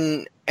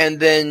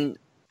then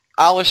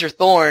Alistair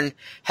Thorne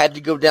had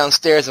to go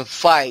downstairs and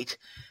fight.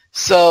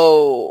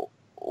 So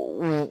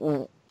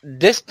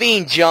this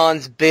being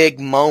Jon's big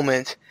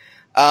moment,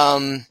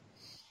 how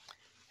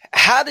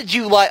did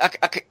you like?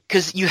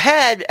 Because you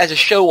had, as a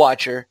show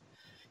watcher,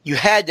 you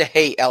had to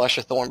hate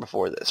Alistair Thorne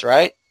before this,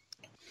 right?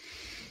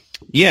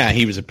 Yeah,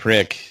 he was a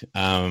prick.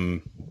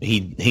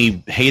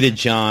 He hated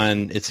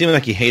Jon. It seemed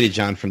like he hated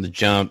Jon from the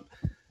jump.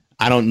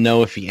 I don't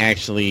know if he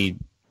actually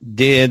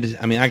did.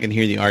 I mean, I can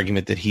hear the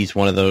argument that he's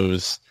one of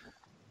those,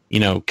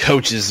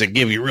 coaches that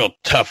give you real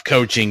tough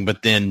coaching,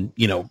 but then,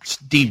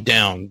 deep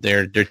down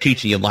they're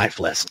teaching you life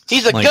lessons.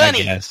 He's a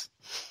gunny. I guess.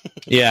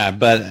 Yeah,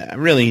 but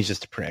really he's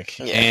just a prick.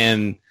 Yeah.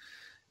 And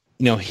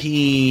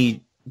he's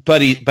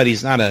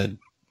not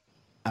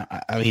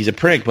he's a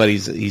prick, but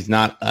he's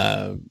not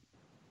a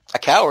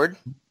coward.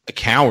 A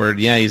coward,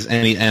 yeah.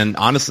 And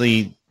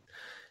honestly,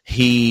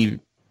 he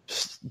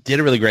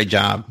did a really great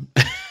job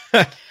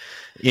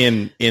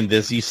in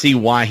this. You see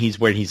why he's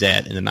where he's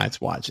at in the Night's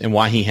Watch and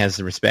why he has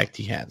the respect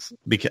he has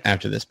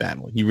after this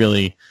battle. He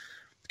really,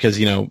 because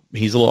he's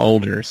a little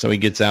older, so he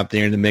gets out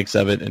there in the mix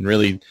of it and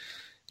really,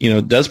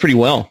 does pretty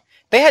well.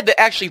 They had to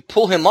actually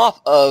pull him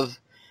off of,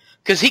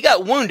 because he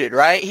got wounded,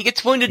 right? He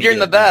gets wounded during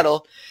the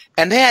battle.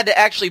 And they had to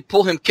actually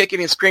pull him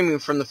kicking and screaming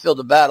from the field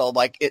of battle,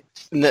 like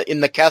in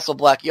the Castle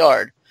Black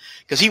yard,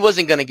 because he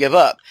wasn't going to give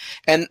up.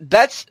 And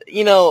that's,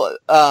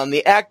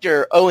 the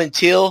actor Owen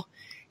Teale,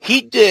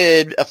 he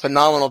did a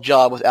phenomenal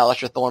job with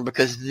Alistair Thorne,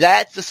 because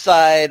that's the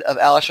side of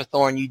Alistair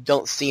Thorne you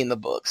don't see in the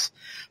books.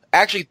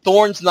 Actually,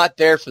 Thorne's not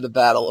there for the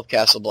Battle of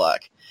Castle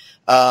Black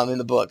in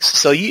the books,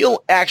 so you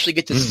don't actually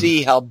get to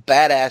see how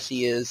badass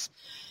he is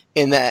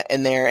in there.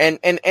 And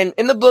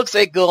in the books,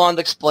 they go on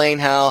to explain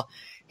how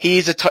he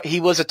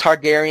was a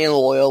Targaryen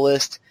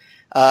loyalist,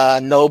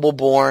 noble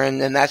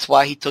born, and that's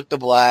why he took the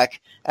black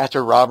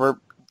after Robert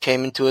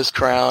came into his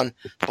crown,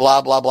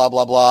 blah, blah, blah,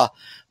 blah, blah.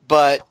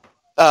 But,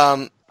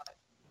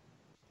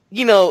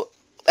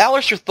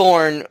 Alistair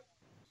Thorne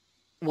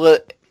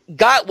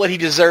got what he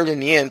deserved in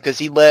the end, because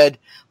he led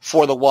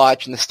for the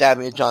Watch and the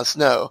stabbing of Jon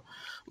Snow.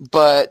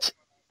 But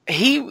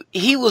he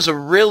was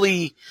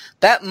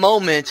that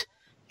moment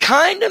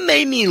kind of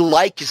made me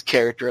like his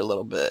character a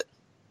little bit.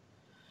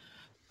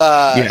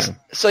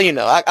 So,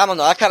 I don't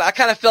know. I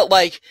kind of felt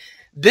like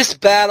this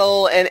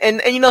battle,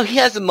 and he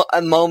has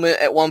a moment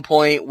at one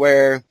point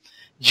where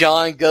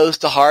Jon goes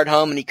to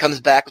Hardhome and he comes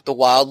back with the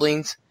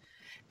wildlings,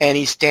 and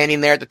he's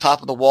standing there at the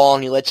top of the wall,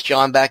 and he lets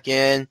Jon back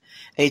in, and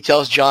he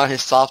tells Jon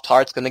his soft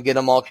heart's going to get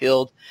them all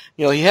killed.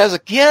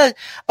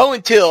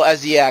 Owen Teale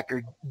as the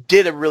actor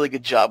did a really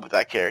good job with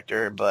that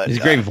character, but he's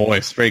a great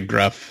voice, very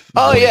gruff.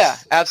 Oh voice. Yeah,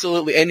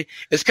 absolutely. And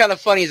it's kind of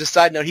funny as a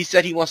side note, he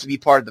said he wants to be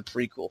part of the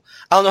prequel.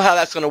 I don't know how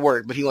that's going to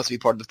work, but he wants to be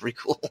part of the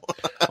prequel.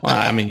 Well,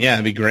 I mean, yeah,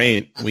 it'd be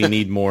great. We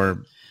need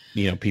more,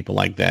 people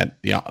like that.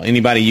 Any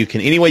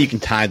way you can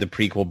tie the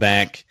prequel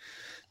back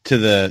to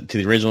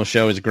the original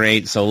show is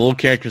great. So little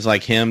characters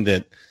like him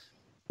that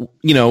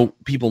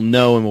people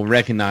know and will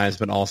recognize,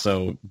 but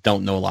also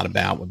don't know a lot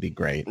about would be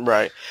great.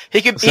 Right.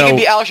 He could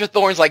be Alistair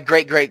Thorne's like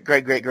great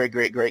grandfather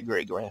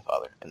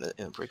in the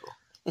prequel.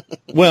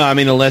 Well, I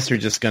mean, unless they're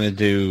just going to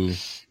do,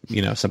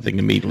 something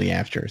immediately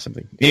after or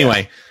something.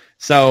 Anyway,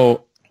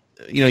 So,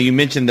 you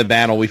mentioned the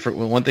battle.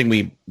 One thing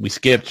we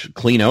skipped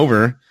clean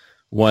over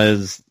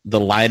was the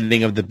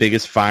lighting of the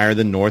biggest fire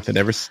the North had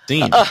ever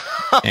seen.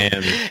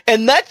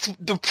 And that's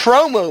the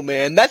promo,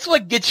 man. That's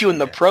what gets you in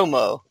the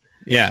promo.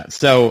 Yeah.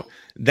 So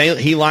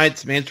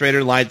Mance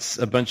Rayder lights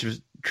a bunch of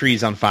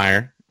trees on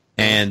fire,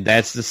 and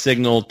that's the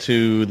signal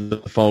to the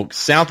folks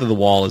south of the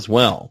wall as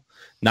well,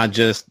 not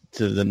just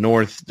to the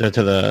north, to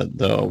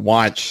the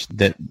Watch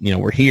that,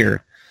 we're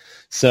here.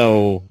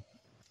 So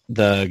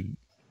the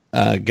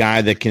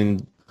guy that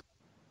can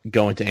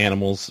go into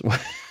animals,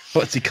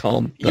 what's he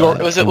called?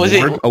 Was it a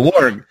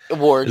warg? A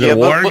warg, yeah.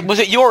 But was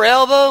it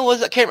Yor-El though?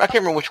 I can't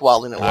remember which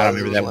wildling it was. I don't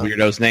remember that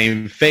weirdo's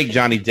name. Fake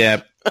Johnny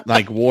Depp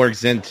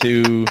wargs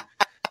into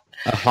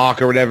a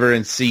hawk or whatever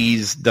and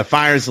sees the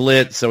fire's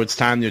lit, so it's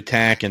time to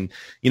attack. And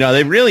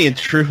they really and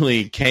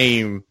truly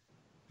came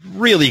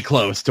really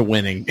close to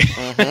winning.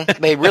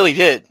 Mm-hmm. They really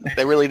did.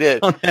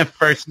 On that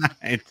first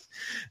night.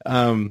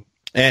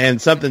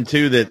 And something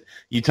too that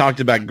you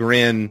talked about,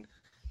 Grin,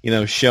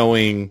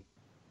 showing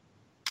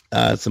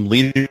some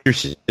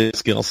leadership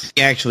skills.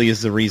 He actually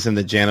is the reason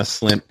that Janos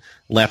Slynt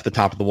left the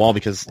top of the wall,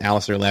 because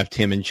Alistair left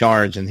him in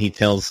charge, and he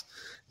tells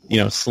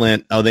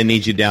Slynt, "Oh, they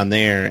need you down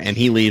there," and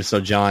he leaves,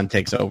 so Jon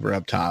takes over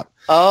up top.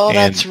 Oh,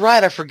 that's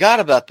right. I forgot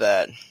about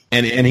that.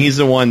 And he's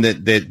the one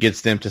that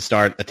gets them to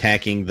start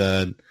attacking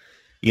the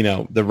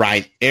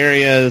right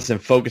areas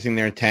and focusing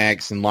their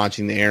attacks and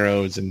launching the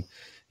arrows. And,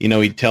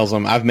 he tells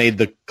them, I've made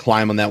the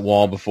climb on that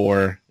wall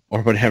before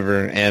or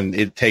whatever, and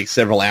it takes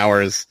several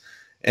hours.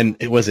 And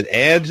was it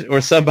Ed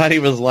or somebody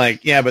was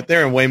like, yeah, but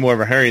they're in way more of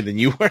a hurry than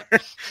you were,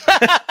 which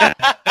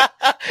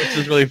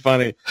is really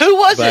funny. Who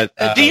was it?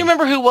 Do you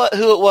remember who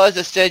it was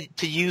that said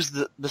to use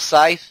the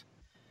scythe?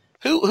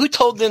 Who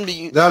told them to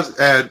use? That was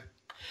Ed.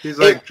 He's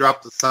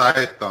dropped the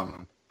scythe on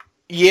him.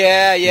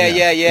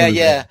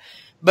 Yeah.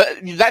 But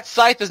that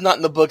scythe is not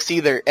in the books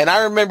either. And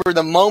I remember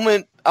the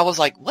moment I was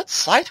like, what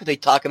scythe are they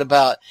talking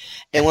about?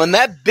 And when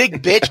that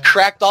big bitch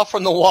cracked off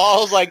from the wall,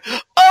 I was like,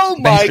 oh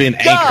my God.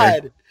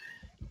 Anchor.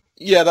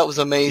 Yeah, that was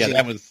amazing.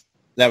 Yeah,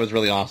 that was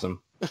really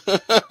awesome.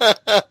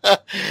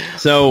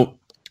 So,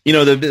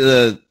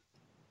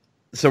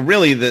 so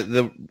really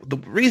the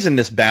reason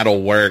this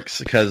battle works,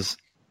 because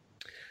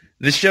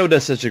this show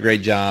does such a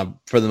great job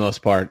for the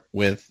most part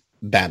with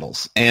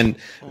battles. And,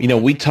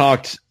 we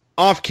talked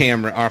off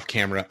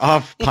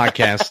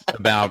podcast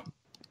about,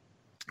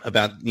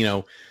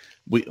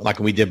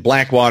 we did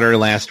Blackwater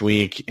last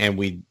week, and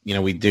we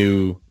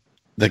do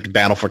the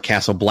battle for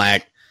Castle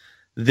Black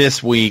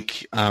this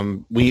week.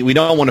 We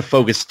don't want to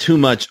focus too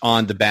much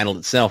on the battle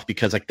itself,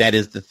 because that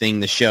is the thing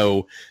the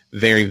show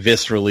very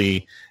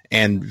viscerally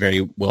and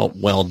very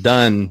well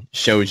done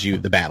shows you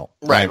the battle.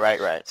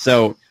 Right.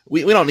 So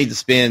we don't need to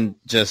spend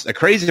just a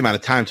crazy amount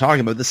of time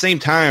talking, but at the same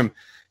time,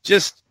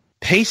 just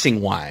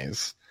pacing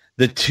wise,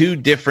 the two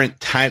different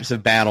types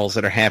of battles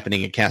that are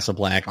happening at Castle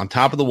Black. On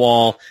top of the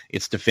wall,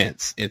 it's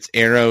defense. It's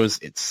arrows,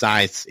 it's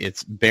scythes,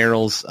 it's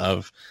barrels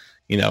of,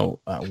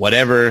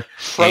 whatever.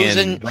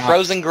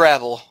 Frozen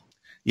gravel.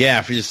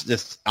 Yeah, for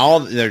just all,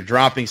 they're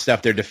dropping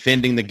stuff. They're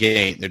defending the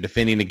gate.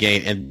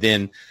 And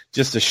then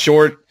just a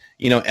short,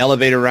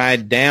 elevator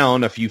ride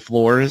down a few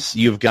floors,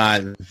 you've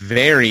got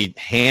very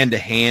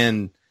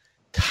hand-to-hand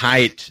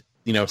tight,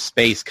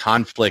 space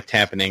conflict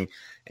happening.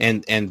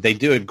 And they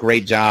do a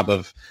great job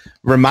of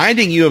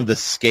reminding you of the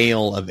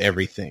scale of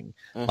everything.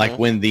 Mm-hmm. Like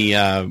when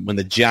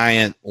the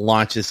giant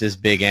launches his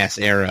big ass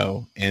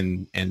arrow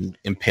and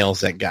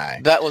impales that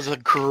guy. That was a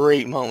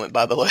great moment,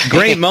 by the way.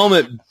 Great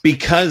moment,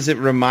 because it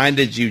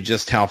reminded you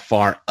just how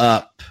far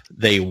up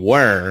they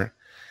were.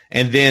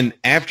 And then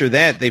after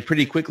that, they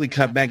pretty quickly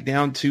cut back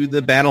down to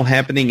the battle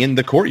happening in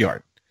the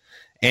courtyard.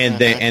 And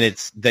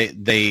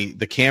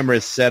the camera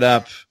is set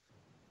up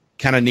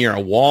kind of near a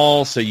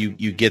wall, so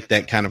you get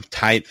that kind of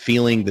tight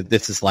feeling that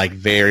this is like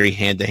very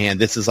hand to hand.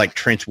 This is like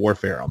trench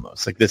warfare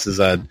almost. Like this is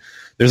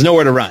there's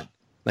nowhere to run.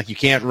 Like you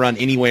can't run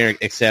anywhere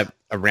except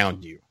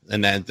around you,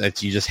 and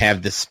that you just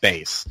have this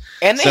space.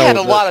 And they had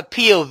a lot of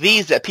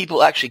POVs that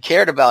people actually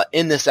cared about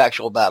in this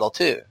actual battle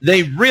too.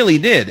 They really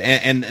did,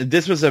 and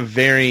this was a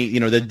very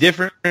the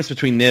difference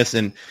between this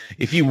and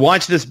if you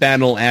watch this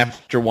battle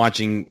after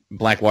watching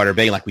Blackwater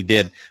Bay like we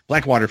did,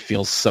 Blackwater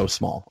feels so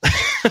small.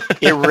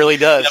 It really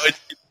does. It's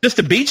just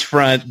a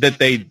beachfront that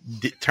they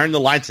turned the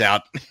lights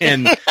out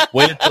and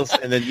waited until,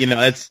 and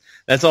then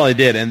that's all they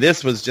did. And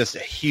this was just a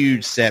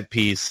huge set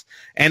piece.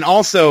 And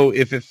also,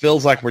 if it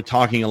feels like we're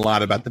talking a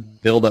lot about the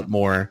build-up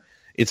more,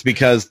 it's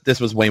because this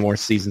was way more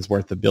seasons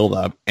worth of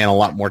build-up and a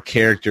lot more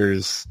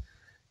characters,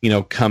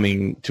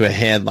 coming to a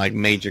head, like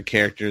major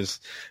characters.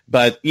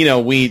 But, you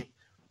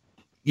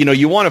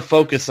want to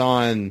focus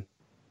on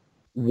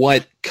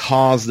what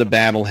caused the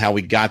battle, how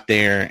we got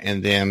there,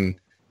 and then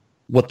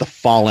what the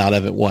fallout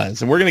of it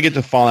was. And we're going to get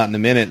to fallout in a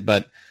minute,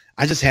 but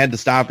I just had to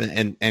stop.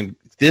 And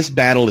this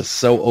battle is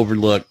so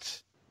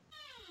overlooked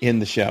in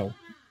the show.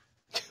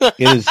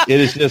 It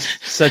is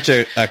just such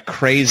a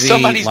crazy.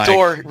 Somebody's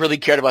door really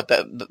cared about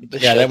that.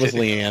 Yeah, that was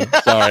Leanne.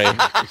 Sorry,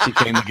 she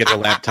came to get her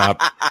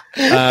laptop.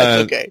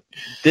 That's okay.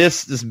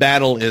 This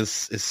battle is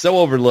so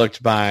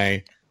overlooked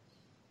by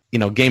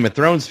Game of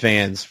Thrones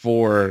fans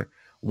for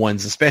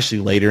ones, especially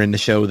later in the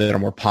show, that are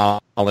more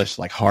polished,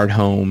 like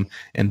Hardhome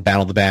and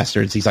Battle of the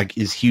Bastards. He's like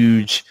his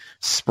huge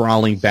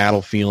sprawling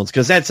battlefields,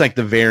 because that's like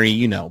the very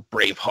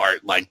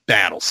Braveheart like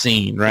battle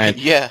scene, right?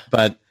 Yeah.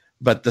 But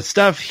the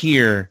stuff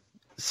here,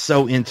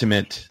 so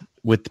intimate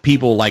with the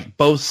people, like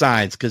both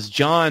sides, because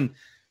Jon,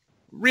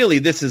 really,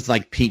 this is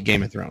like peak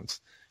Game of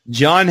Thrones.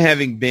 Jon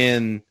having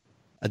been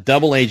a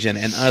double agent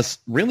and us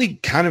really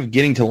kind of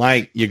getting to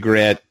like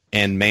Ygritte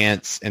and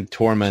Mance and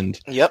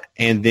Tormund. Yep.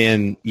 And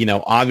then,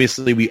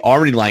 obviously we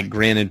already like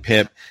Grenn and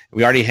Pip.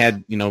 We already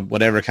had,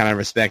 whatever kind of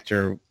respect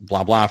or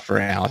blah, blah for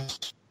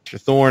Alistair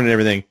Thorne and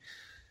everything.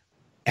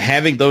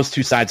 Having those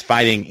two sides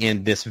fighting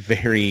in this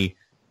very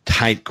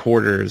tight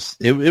quarters,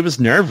 it was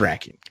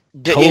nerve-wracking.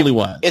 Totally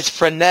was. It's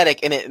frenetic,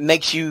 and it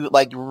makes you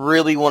like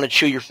really want to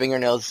chew your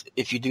fingernails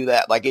if you do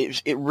that. Like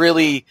it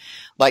really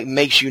like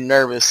makes you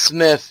nervous.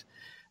 Smith,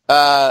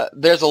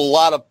 there's a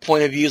lot of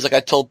point of views. Like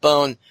I told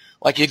Bone,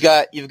 like you've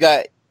got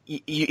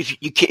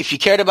if you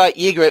cared about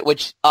Ygritte,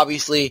 which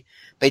obviously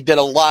they did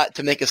a lot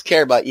to make us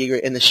care about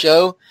Ygritte in the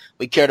show.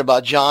 We cared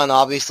about Jon,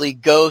 obviously,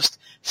 Ghost,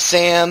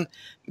 Sam,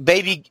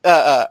 Baby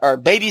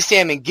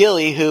Sam and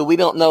Gilly, who we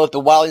don't know if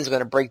the wildlings are going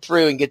to break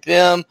through and get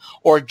them,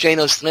 or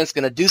Jano Smith's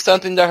going to do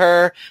something to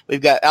her.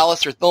 We've got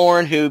Alistair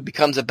Thorne, who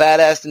becomes a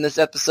badass in this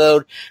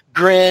episode.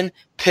 Grin,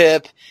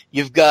 Pip.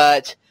 You've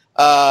got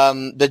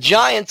the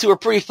Giants, who are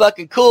pretty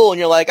fucking cool, and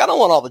you're like, I don't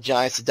want all the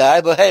Giants to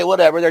die, but hey,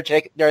 whatever,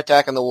 they're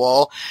attacking the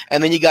wall.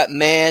 And then you got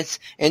Mance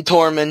and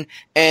Tormund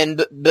and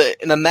the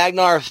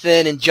Magnar of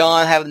Finn and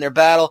Jon having their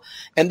battle.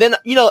 And then,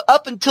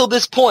 up until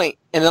this point,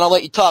 and then I'll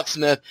let you talk,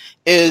 Smith,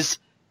 is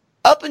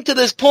up until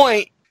this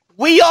point,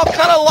 we all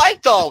kind of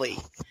liked Ollie.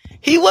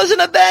 He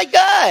wasn't a bad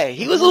guy.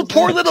 He was a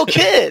poor little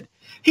kid.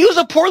 He was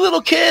a poor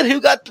little kid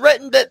who got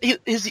threatened that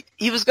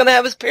he was going to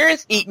have his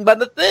parents eaten by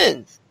the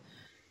Finns.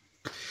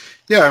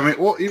 Yeah, I mean,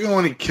 well, even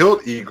when he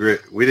killed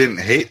Ygritte, we didn't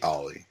hate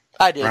Ollie.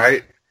 I did.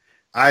 Right?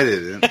 I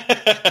didn't.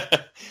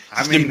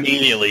 I mean,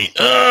 immediately.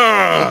 No,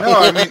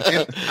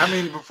 I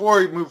mean, before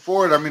we move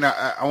forward, I mean,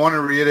 I want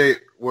to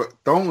reiterate what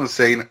Thone was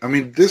saying. I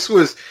mean, this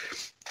was,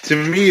 to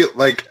me,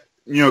 like,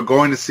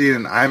 going to see it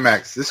in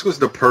IMAX, this was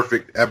the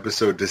perfect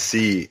episode to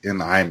see in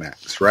the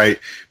IMAX, right?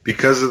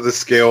 Because of the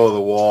scale of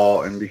the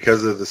wall and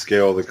because of the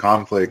scale of the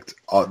conflict,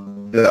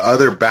 the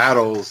other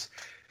battles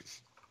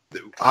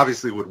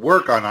obviously would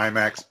work on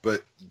IMAX,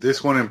 but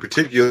this one in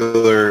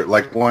particular,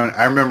 like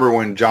I remember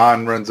when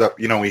Jon runs up,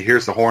 he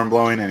hears the horn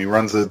blowing and he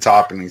runs to the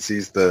top and he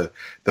sees the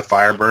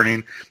fire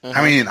burning. Mm-hmm.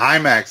 I mean, in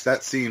IMAX,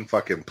 that scene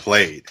fucking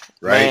played,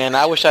 right? Man,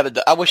 I wish I'd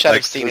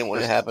have seen it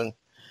when it happened.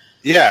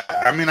 Yeah,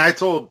 I mean,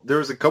 there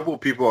was a couple of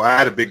people, I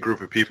had a big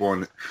group of people,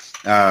 and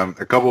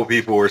a couple of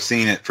people were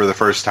seeing it for the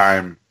first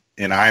time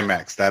in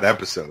IMAX, that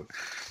episode.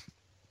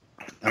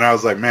 And I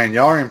was like, man,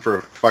 y'all are in for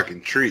a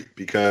fucking treat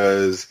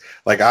because,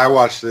 like, I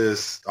watched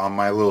this on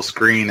my little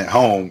screen at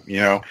home,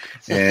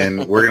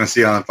 and we're going to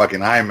see it on the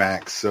fucking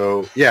IMAX.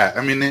 So, yeah,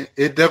 I mean,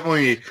 it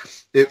definitely,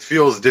 it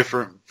feels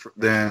different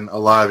than a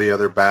lot of the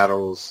other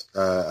battles.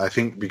 I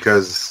think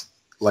because,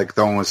 like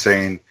Thone was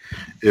saying,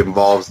 it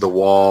involves the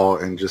wall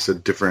and just a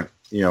different,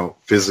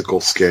 physical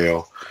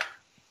scale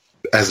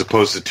as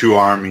opposed to two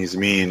armies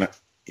meeting,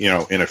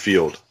 in a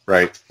field,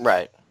 right?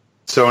 Right.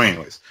 So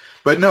anyways,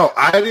 but no,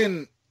 I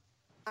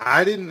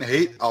didn't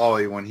hate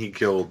Ollie when he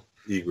killed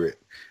Ygritte,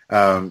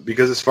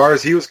 because as far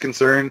as he was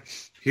concerned,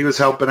 he was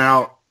helping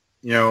out,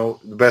 the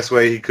best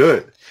way he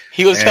could.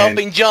 He was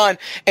helping Jon,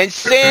 and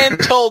Sam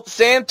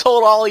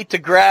told Ollie to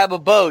grab a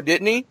bow,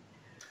 didn't he?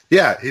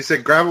 Yeah, he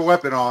said, grab a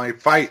weapon, Ollie,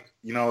 fight,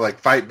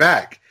 fight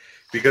back,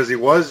 because he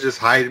was just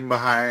hiding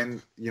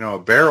behind, a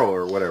barrel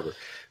or whatever.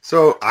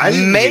 So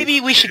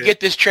maybe we should get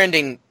this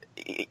trending.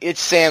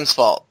 It's Sam's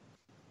fault.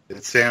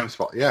 It's Sam's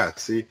fault. Yeah,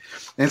 see?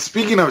 And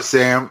speaking of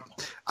Sam,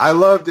 I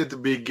loved at the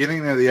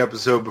beginning of the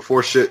episode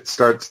before shit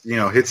starts,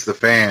 hits the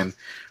fan,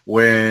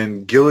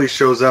 when Gilly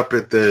shows up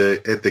at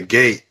the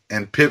gate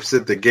and Pip's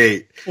at the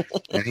gate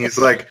and he's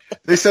like,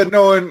 they said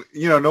no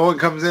one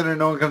comes in or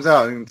no one comes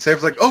out. And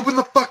Sam's like, open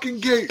the fucking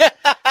gate.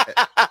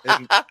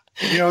 And,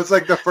 it's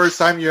like the first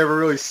time you ever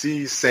really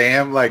see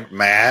Sam like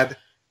mad.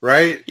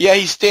 Right? Yeah,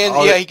 he stands.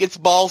 He gets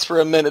balls for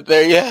a minute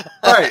there. Yeah,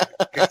 right.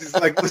 Because he's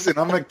like, "Listen,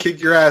 I'm gonna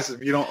kick your ass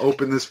if you don't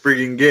open this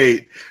freaking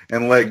gate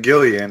and let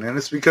Gilly in." And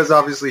it's because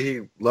obviously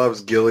he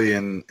loves Gilly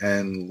and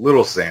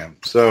Little Sam.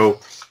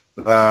 So,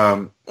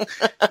 the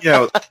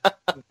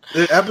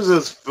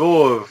episode's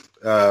full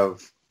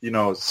of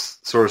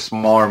sort of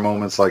smaller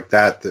moments like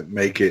that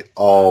make it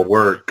all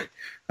work.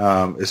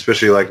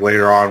 Especially like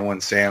later on when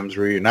Sam's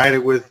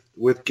reunited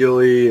with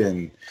Gilly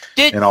and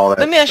all that.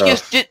 Let me ask you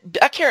this: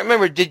 I can't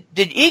remember. Did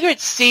Ygritte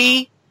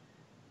see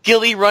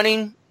Gilly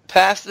running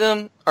past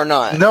them or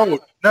not?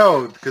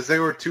 No, because they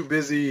were too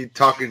busy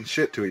talking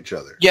shit to each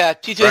other. Yeah,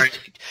 too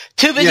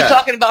busy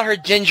talking about her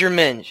ginger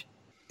minge.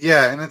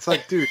 Yeah, and it's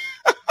like, dude,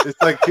 it's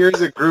like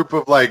here's a group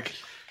of like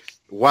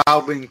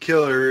wildling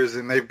killers,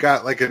 and they've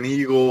got like an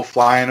eagle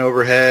flying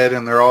overhead,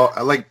 and they're all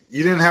like,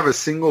 you didn't have a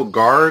single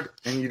guard,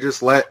 and you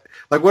just let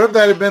like, what if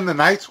that had been the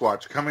Night's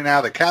Watch coming out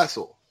of the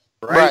castle?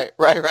 Right.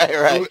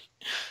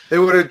 They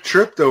would have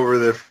tripped over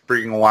the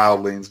freaking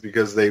wildlings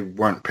because they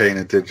weren't paying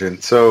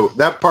attention. So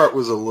that part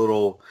was a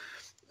little,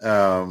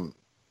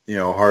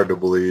 hard to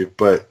believe.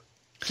 But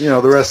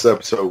the rest of the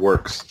episode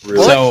works.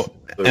 Really so,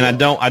 and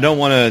well. I don't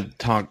want to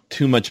talk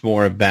too much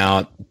more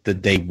about the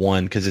day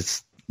one because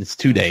it's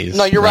 2 days.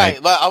 No, you're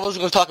right. I was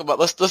going to talk about.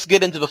 Let's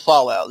get into the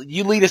fallout.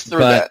 You lead us through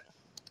that.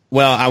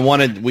 Well,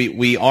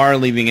 we are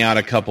leaving out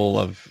a couple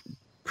of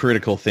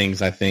critical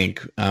things. I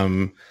think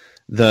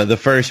the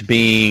first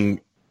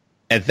being,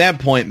 at that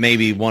point,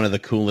 maybe one of the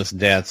coolest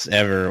deaths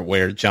ever,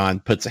 where Jon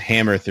puts a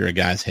hammer through a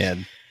guy's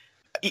head.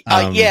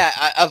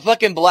 A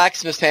fucking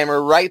blacksmith's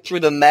hammer right through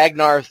the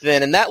Magnar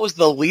Finn, and that was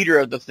the leader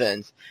of the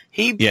Finns.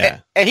 And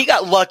he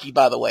got lucky,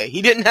 by the way.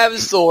 He didn't have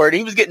his sword.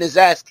 He was getting his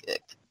ass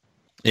kicked.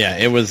 Yeah,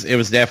 it was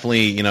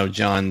definitely,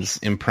 Jon's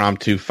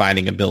impromptu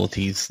fighting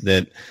abilities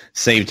that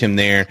saved him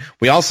there.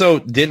 We also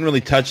didn't really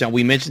touch on,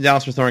 we mentioned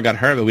Alistair Thorne got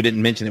hurt, but we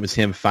didn't mention it was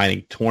him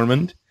fighting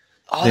Tormund.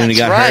 Oh, then he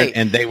got hurt,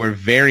 and they were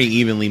very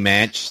evenly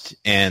matched,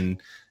 and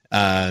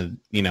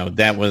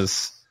that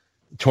was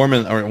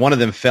Tormund or one of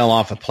them fell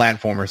off a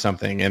platform or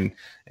something, and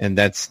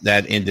that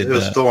ended. It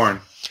was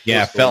Thorn.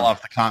 Yeah, fell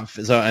off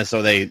the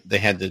so they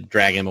had to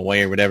drag him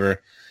away or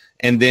whatever,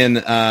 and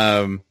then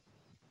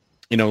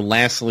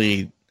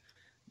lastly,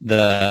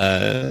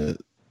 the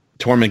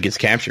Tormund gets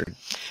captured.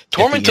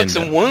 Tormund took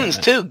some wounds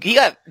too.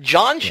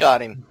 John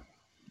shot him.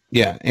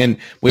 Yeah, and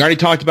we already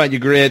talked about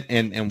Ygritte,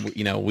 and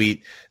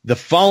the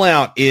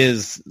fallout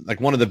is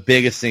like one of the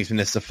biggest things from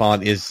this. The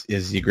fallout is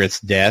Ygritte's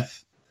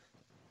death,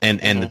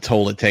 and the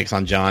toll it takes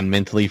on John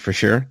mentally for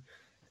sure,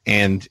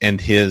 and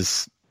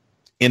his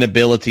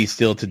inability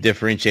still to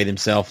differentiate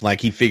himself. Like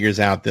he figures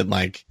out that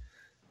like,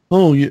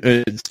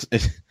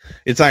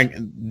 it's like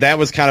that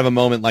was kind of a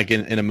moment like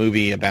in a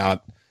movie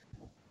about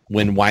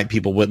when white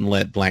people wouldn't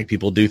let black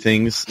people do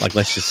things, like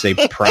let's just say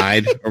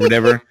Pride or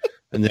whatever.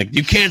 And like,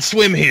 you can't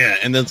swim here.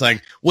 And then it's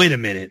like, wait a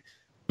minute.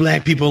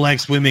 Black people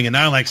like swimming and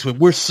I like swimming.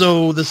 We're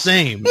so the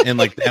same. And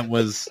like that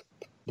was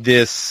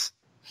this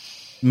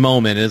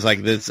moment. Is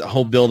like this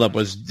whole buildup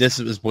this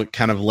was what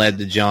kind of led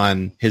to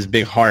John, his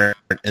big heart,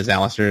 as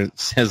Alistair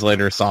says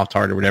later, soft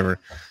heart or whatever.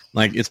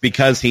 Like it's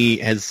because he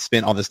has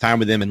spent all this time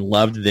with them and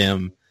loved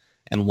them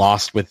and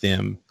lost with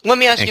them. Let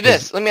me ask you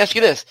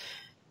this.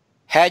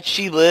 Had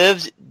she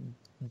lived,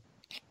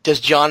 does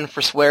John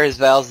forswear his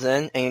vows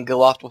then and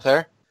go off with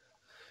her?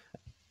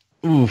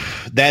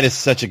 Oof, that is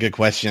such a good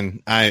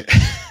question.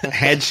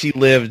 Had she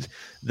lived,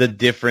 the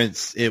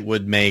difference it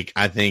would make,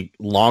 I think,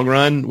 long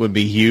run would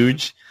be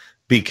huge,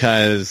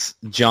 because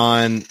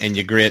John and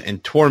Ygritte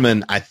and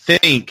Tormund, I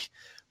think,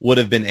 would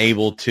have been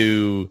able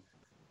to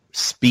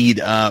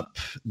speed up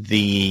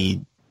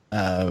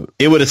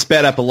it would have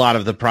sped up a lot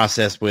of the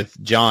process with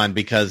John,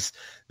 because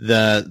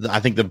I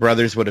think the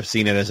brothers would have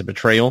seen it as a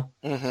betrayal,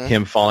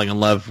 him falling in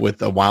love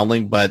with a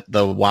wildling, but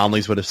the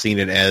wildlings would have seen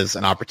it as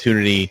an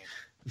opportunity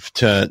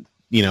to,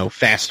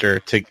 faster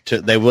to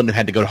they wouldn't have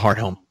had to go to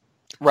Hardhome.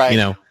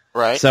 Right.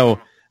 Right.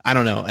 So I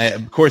don't know.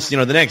 Of course,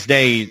 the next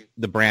day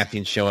the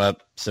Baratheons show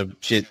up, so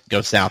shit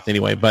goes south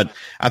anyway. But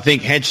I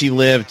think had she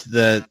lived,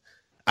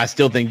 I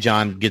still think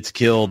John gets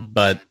killed,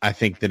 but I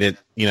think that it,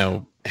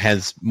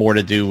 has more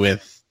to do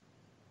with,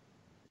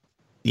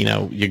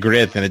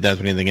 Ygritte than it does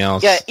with anything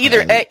else. Yeah,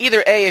 either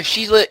A, if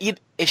she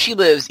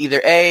lives,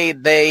 either A,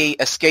 they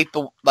escape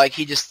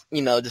he just,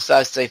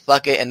 decides to say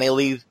fuck it and they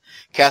leave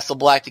Castle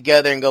Black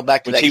together and go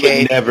back to that cave. Which he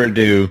would never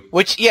do.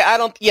 Which,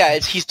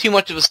 he's too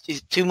much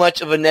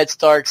of a Ned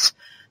Stark's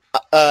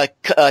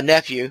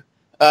nephew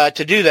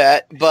to do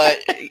that. But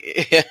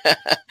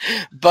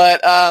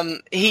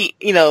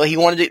he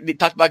wanted to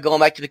talk about going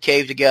back to the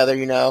cave together,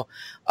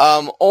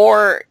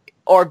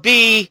 or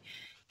B,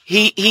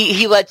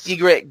 he lets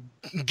Ygritte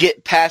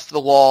get past the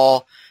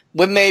wall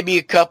with maybe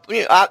a couple.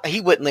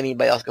 He wouldn't let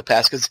anybody else go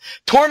past because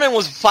Tormund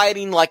was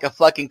fighting like a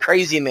fucking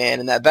crazy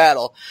man in that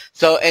battle.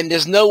 So, and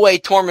there's no way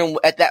Tormund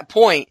at that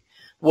point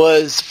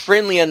was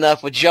friendly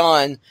enough with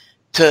John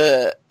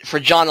for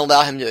John to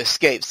allow him to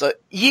escape. So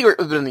he would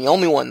have been the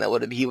only one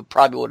that he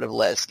probably would have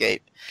let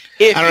escape.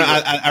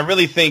 I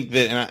really think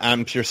that, and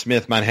I'm sure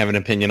Smith might have an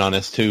opinion on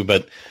this too,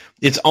 but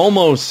it's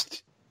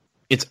almost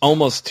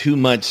too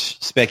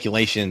much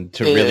speculation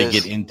to really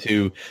get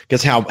into,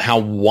 because how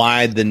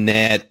wide the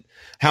net.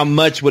 How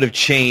much would have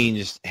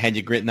changed had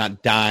Ygritte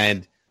not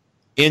died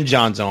in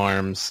John's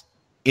arms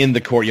in the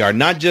courtyard?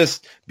 Not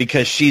just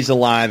because she's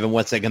alive and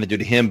what's that going to do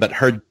to him, but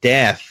her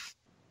death,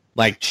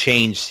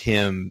 changed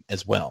him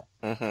as well.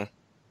 Mm-hmm.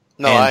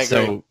 No, I agree.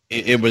 So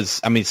it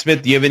was. I mean,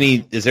 Smith,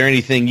 is there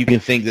anything you can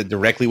think that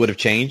directly would have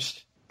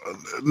changed?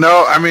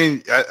 No, I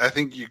mean, I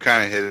think you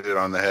kind of hit it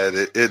on the head.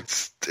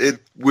 It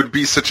would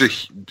be such a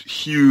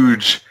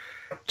huge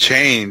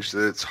change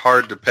that it's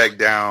hard to peg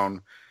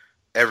down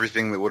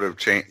everything that would have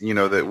changed,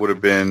 that would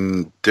have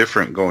been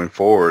different going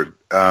forward.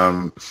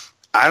 I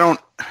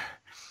don't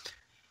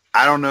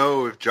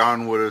know if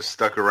John would have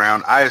stuck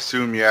around. I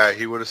assume,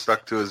 he would have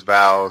stuck to his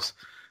vows.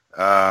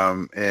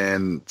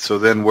 And so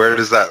then where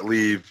does that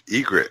leave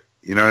Ygritte?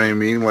 You know what I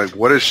mean? Like,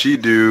 what does she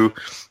do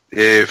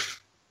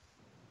if,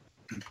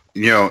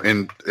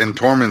 in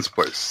Tormund's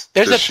place?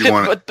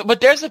 But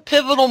there's a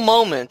pivotal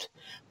moment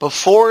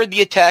before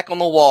the attack on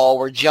the wall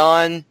where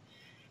John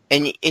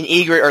and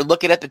Ygritte are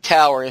looking at the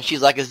tower, and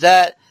she's like, "Is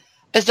that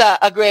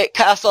a great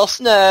castle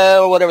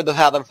snow?" or whatever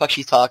how the fuck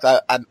she talks.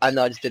 I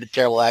know I just did a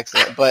terrible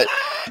accent, but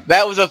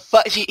that was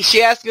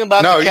she asked him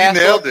about the castle. No,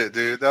 you nailed it,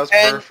 dude. That was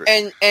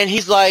perfect. And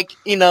he's like,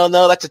 no,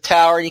 that's a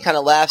tower, and he kind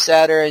of laughs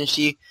at her, and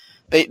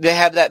they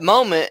have that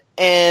moment,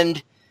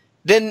 and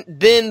then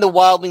the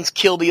wildlings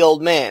kill the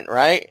old man,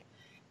 right?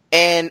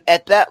 And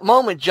at that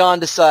moment, John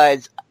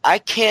decides, I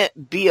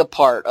can't be a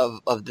part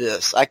of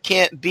this. I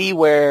can't be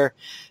where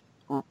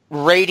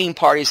raiding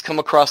parties come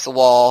across the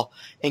wall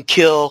and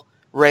kill,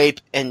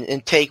 rape,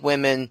 and take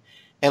women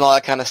and all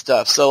that kind of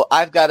stuff. So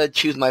I've got to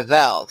choose my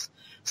vows.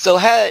 So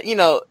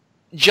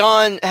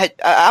John had,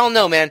 I don't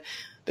know, man.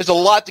 There's a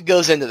lot that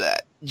goes into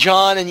that.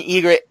 John and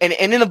Ygritte, and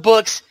in the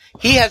books,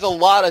 he has a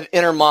lot of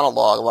inner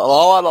monologue, a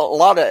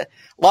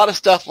lot of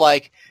stuff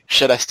like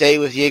should I stay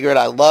with Ygritte?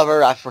 I love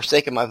her. I've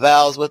forsaken my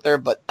vows with her,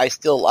 but I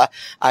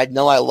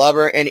know I love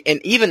her. And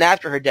even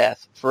after her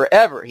death,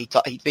 forever, he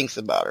thinks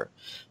about her.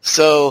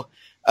 So,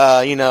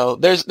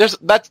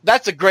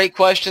 that's a great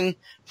question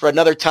for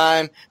another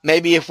time.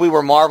 Maybe if we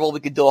were Marvel,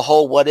 we could do a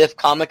whole what if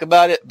comic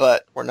about it,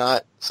 but we're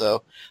not.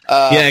 So,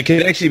 it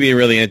could actually be a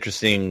really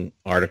interesting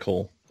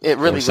article. It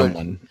really for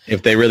someone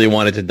if they really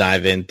wanted to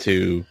dive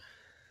into.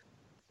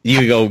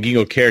 You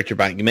go character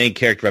by main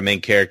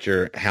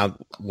character,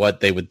 what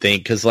they would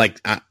think. Because,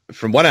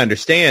 from what I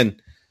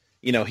understand,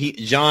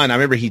 John, I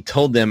remember he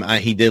told them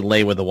he did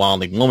lay with a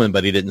wildling woman,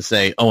 but he didn't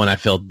say, "Oh, and I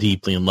fell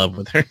deeply in love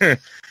with her."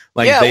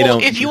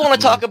 If you want to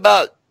talk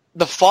about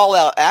the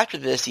fallout after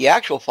this, the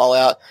actual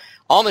fallout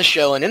on the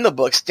show and in the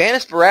book,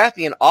 Stannis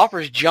Baratheon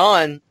offers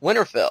Jon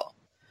Winterfell,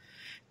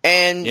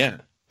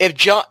 and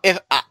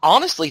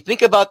honestly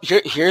think about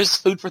here's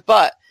food for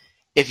thought.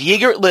 If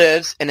Ygritte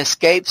lives and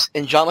escapes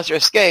and Jon lets her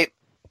escape,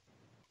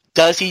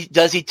 does he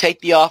take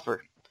the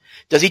offer?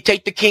 Does he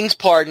take the king's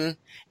pardon?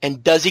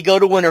 And does he go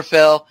to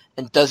Winterfell?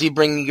 And does he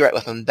bring Ygritte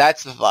with him?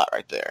 That's the thought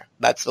right there.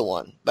 That's the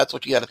one. That's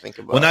what you got to think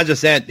about. Well, not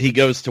just that. He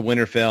goes to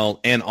Winterfell,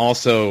 and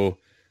also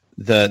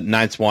the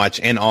Night's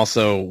Watch, and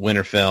also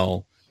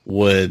Winterfell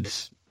would,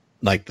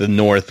 the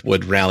North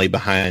would rally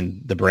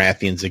behind the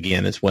Baratheons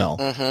again as well.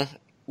 Mm-hmm.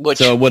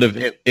 So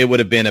it would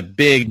have been a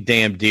big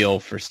damn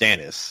deal for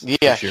Stannis.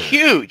 Yeah, for sure.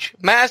 Huge,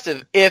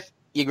 massive. If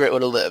Ygritte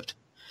would have lived.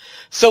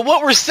 So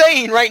what we're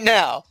saying right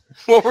now,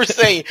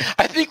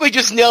 I think we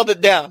just nailed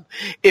it down.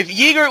 If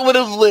Ygritte would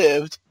have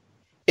lived,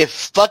 if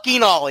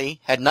fucking Ollie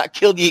had not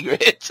killed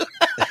Ygritte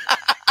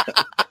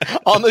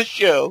on the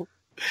show,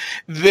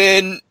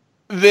 then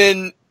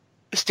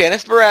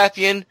Stannis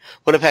Baratheon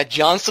would have had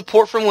Jon's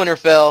support from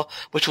Winterfell,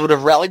 which would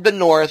have rallied the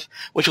North,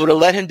 which would have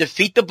let him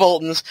defeat the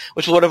Boltons,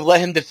 which would have let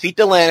him defeat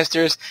the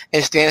Lannisters,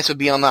 and Stannis would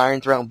be on the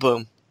Iron Throne.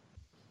 Boom.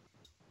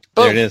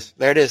 Boom. There it is.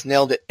 There it is.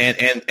 Nailed it.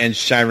 And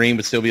Shireen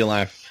would still be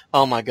alive.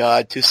 Oh my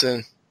God, too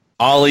soon.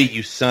 Ollie,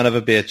 you son of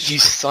a bitch. You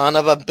son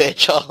of a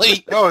bitch,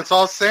 Ollie. No, it's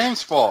all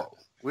Sam's fault.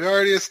 We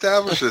already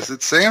established this.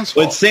 It's Sam's fault.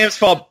 Well, it's Sam's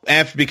fault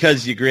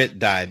because Ygritte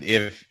died.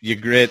 If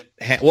Ygritte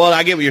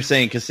I get what you're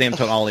saying because Sam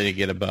told Ollie to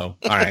get a bow.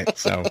 All right,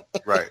 so.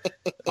 Right.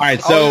 All right,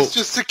 so. It's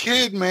just a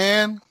kid,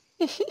 man.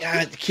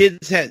 Yeah,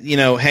 kids had,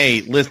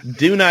 hey, listen,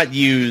 do not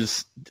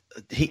use,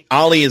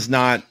 Ollie is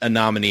not a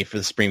nominee for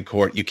the Supreme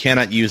Court. You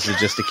cannot use the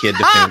just a kid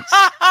defense.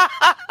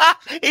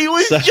 He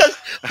was just,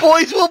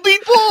 boys will be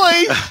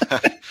boys.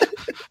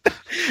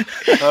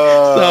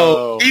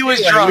 So he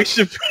was drunk.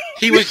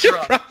 We should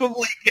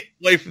probably get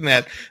away from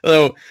that.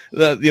 So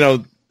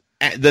the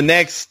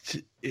next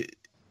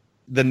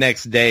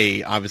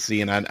day,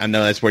 obviously, and I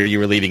know that's where you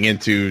were leading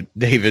into,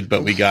 David,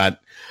 but we got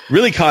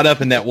really caught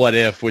up in that what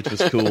if, which was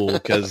cool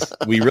because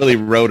we really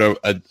rode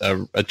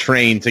a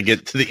train to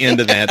get to the end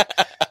of that.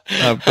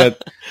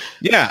 But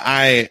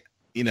yeah,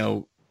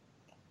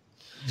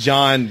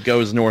 Jon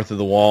goes north of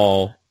the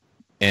Wall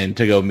and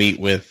to go meet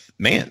with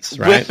Mance,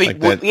 right? Meet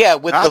with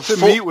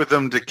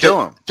him, to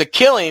kill him. To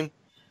kill him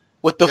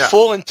with the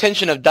full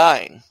intention of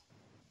dying.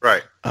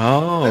 Right.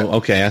 Oh,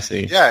 okay, I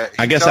see. Yeah.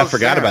 I guess I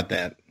forgot about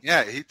that.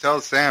 Yeah, he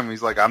tells Sam,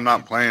 he's like, I'm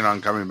not planning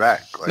on coming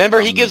back. Remember,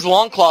 he gives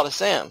Longclaw to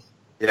Sam.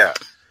 Yeah.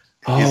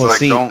 Oh, I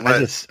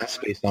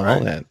spaced on all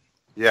that.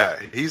 Yeah,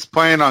 he's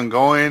planning on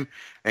going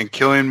and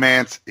killing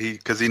Mance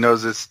because he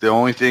knows it's the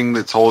only thing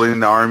that's holding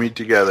the army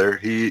together.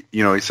 He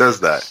says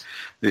that.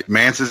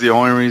 Mance is the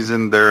only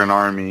reason they're an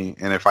army,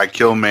 and if I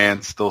kill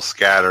Mance, they'll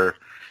scatter.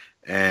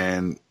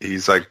 And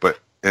he's like,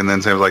 and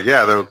then Sam's like,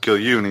 yeah, they'll kill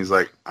you. And he's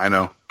like, I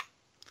know.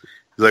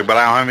 He's like, but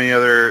I don't have any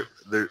other,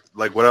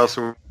 what else?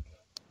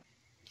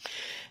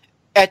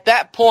 At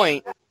that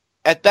point,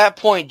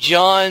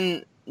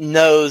 Jon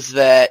knows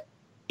that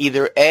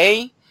either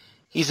A,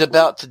 he's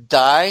about to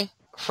die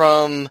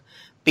from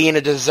being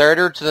a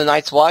deserter to the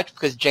Night's Watch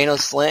because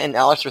Janos Slynt and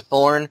Alistair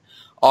Thorne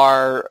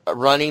are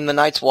running the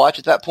Night's Watch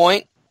at that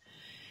point,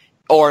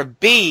 or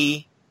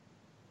B,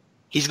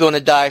 he's going to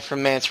die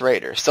from Mance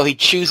Rayder. So he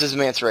chooses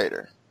Mance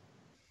Rayder.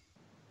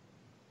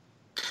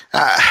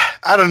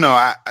 I don't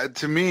know.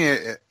 To me,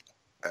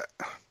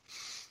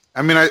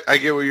 I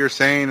get what you're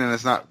saying, and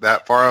it's not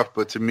that far off.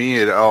 But to me,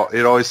 it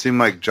always seemed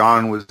like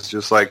Jon was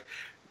just like,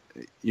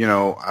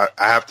 I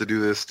have to do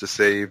this to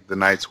save the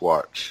Night's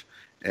Watch,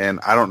 and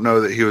I don't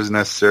know that he was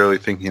necessarily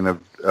thinking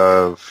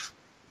of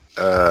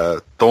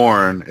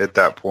Thorne at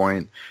that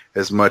point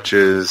as much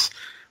as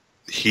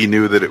he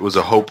knew that it was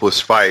a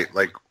hopeless fight.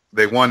 Like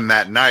they won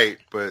that night,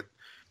 but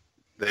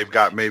they've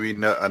got maybe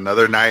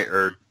another night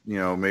or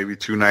maybe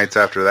 2 nights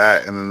after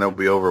that, and then they'll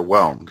be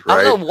overwhelmed, right?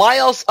 I don't know, why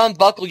else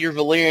unbuckle your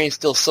Valyrian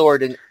steel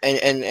sword and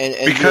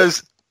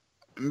because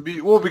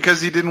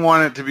he didn't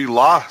want it to be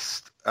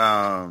lost.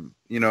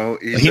 He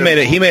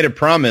made a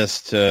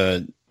promise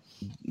to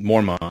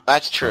Mormont.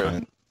 That's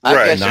true.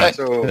 Right.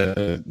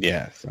 So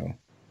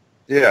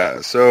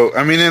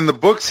in the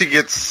books he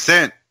gets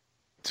sent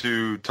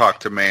to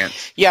talk to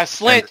Mance. Yeah,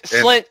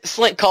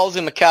 Slynt calls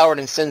him a coward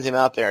and sends him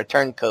out there, a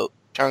turncoat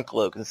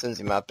and sends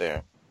him out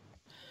there.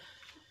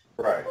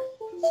 Right.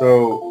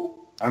 So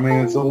I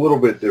mean, it's a little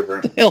bit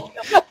different. What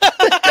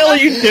the hell are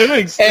you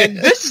doing, Smith? And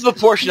this is the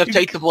portion of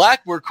Take the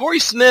Black where Corey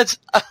Smith's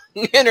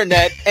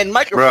internet and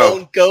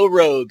microphone go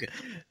rogue.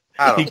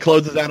 He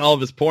closes out all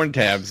of his porn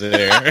tabs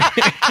there.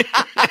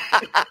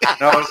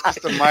 No, it's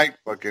just the mic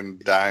fucking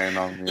dying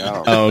on me.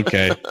 Oh,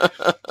 okay.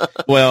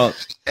 Well,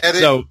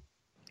 so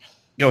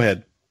go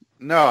ahead.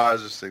 No, I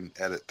was just saying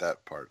edit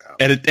that part out.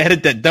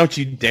 Edit that. Don't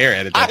you dare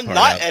edit that I'm part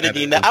not out.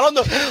 editing that. I don't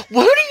know. Who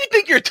do you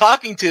think you're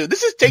talking to?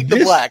 This is Take the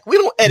Black. We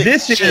don't edit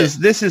This shit.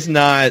 is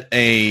not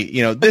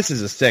this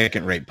is a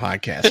second-rate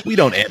podcast. We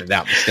don't edit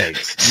out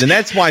mistakes. And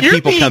that's why You're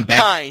people being come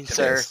back. kind,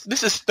 sir.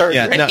 This is third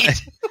Yeah, rate. no,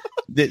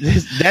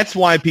 that's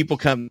why people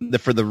come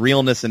for the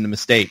realness and the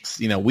mistakes.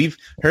 We've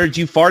heard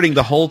you farting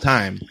the whole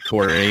time,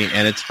 Corey,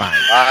 and it's fine.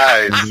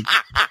 Lies.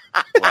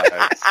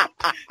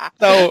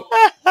 So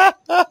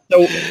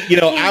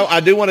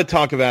I do want to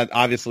talk about,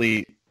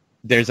 obviously,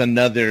 there's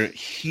another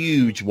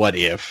huge what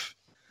if.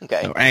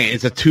 Okay. Right?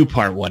 It's a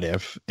two-part what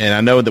if, and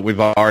I know that we've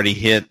already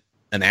hit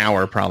an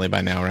hour probably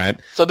by now, right?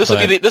 So this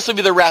will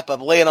be the wrap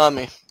up. Lay it on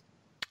me.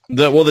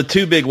 The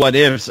two big what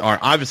ifs are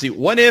obviously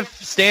what if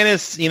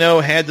Stannis,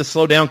 had to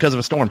slow down because of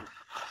a storm,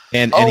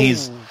 and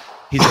he's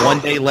 1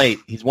 day late.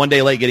 He's 1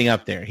 day late getting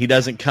up there. He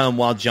doesn't come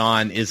while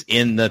Jon is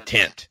in the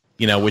tent,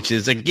 which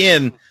is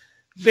again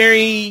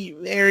very,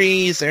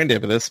 very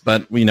serendipitous,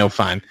 but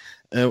fine.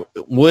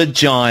 Would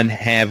Jon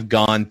have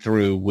gone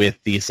through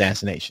with the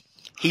assassination?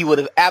 He would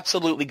have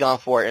absolutely gone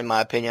for it, in my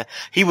opinion.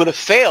 He would have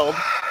failed,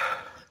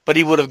 but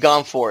he would have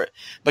gone for it.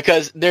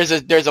 Because there's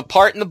a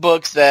part in the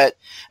books that,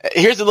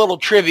 here's a little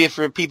trivia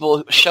for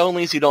people,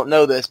 Shonleys who don't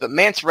know this, but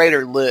Mance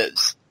Rayder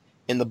lives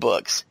in the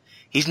books.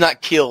 He's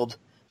not killed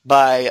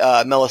by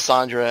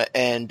Melisandre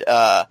and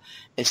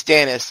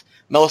Stannis.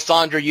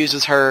 Melisandre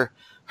uses her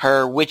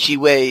witchy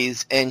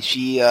ways, and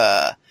she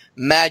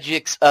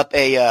magics up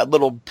a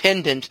little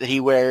pendant that he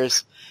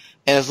wears.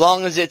 And as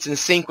long as it's in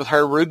sync with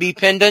her ruby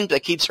pendant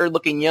that keeps her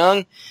looking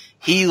young,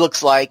 he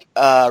looks like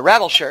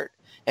Rattleshirt.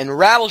 And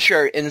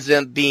Rattleshirt ends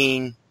up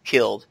being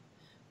killed.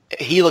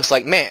 He looks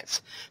like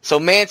Mance. So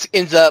Mance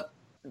ends up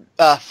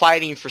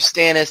fighting for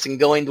Stannis and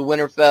going to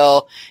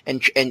Winterfell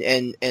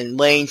and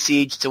laying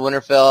siege to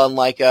Winterfell and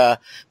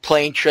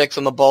playing tricks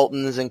on the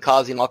Boltons and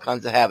causing all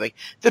kinds of havoc.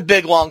 It's a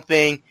big long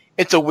thing.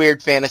 It's a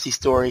weird fantasy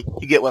story.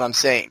 You get what I'm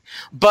saying.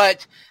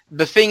 But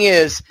the thing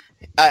is,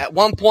 at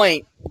one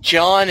point,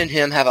 Jon and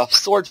him have a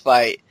sword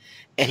fight,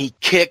 and he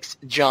kicks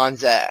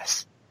Jon's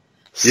ass.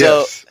 So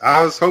yes,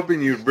 I was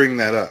hoping you'd bring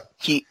that up.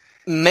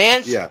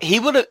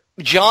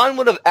 Jon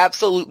would have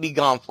absolutely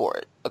gone for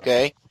it,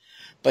 okay?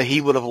 But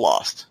he would have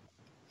lost.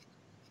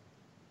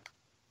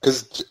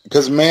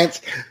 Because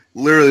Mance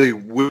literally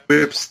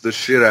whips the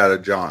shit out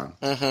of Jon.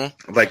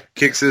 Mm-hmm.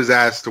 Kicks his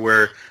ass to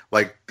where,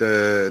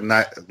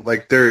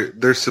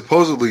 they're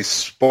supposedly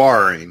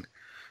sparring,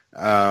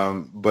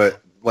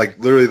 but,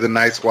 literally the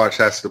Night's Watch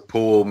has to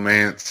pull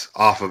Mance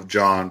off of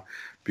Jon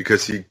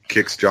because he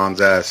kicks Jon's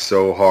ass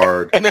so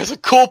hard. And there's a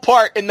cool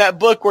part in that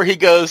book where he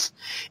goes,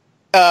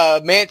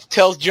 Mance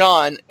tells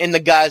Jon in the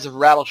guise of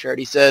Rattleshirt,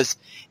 he says,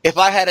 if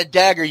I had a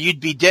dagger,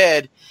 you'd be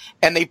dead.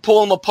 And they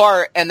pull him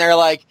apart, and they're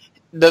like,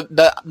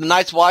 the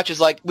Night's Watch is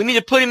like, we need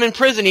to put him in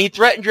prison. He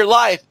threatened your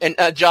life. And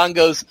Jon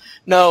goes,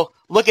 no,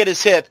 look at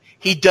his hip.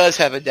 He does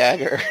have a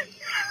dagger.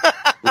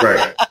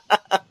 Right.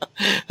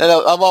 And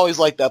I've always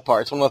liked that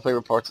part. It's one of my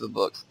favorite parts of the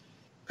books.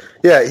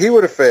 Yeah, he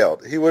would have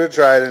failed. He would have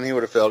tried, and he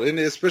would have failed. And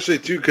especially,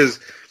 too, because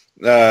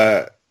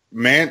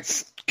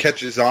Mance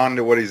catches on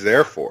to what he's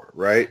there for,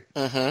 right?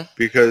 Mm-hmm.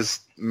 Because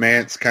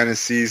Mance kind of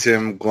sees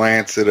him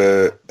glance at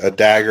a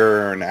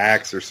dagger or an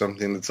axe or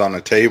something that's on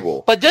a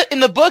table. But in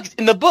the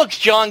books,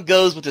 Jon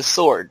goes with his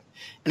sword,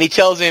 and he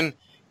tells him,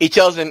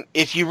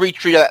 if you reach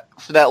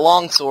for that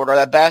long sword or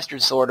that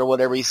bastard sword or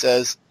whatever he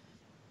says,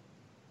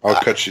 I'll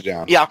cut you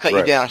down. Yeah, I'll cut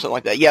you down or something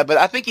like that. Yeah, but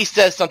I think he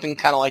says something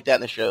kind of like that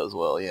in the show as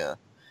well. Yeah.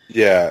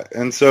 Yeah,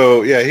 and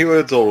so he would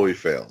have totally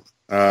failed.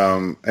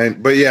 But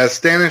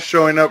Stannis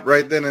showing up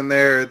right then and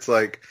there, it's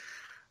like,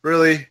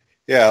 really?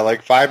 Yeah,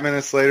 5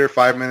 minutes later,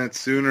 5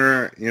 minutes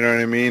sooner, you know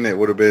what I mean? It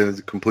would have been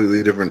a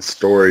completely different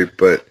story.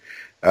 But,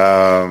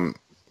 it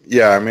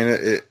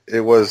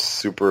was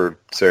super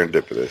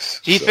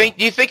serendipitous. Do you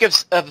think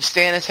if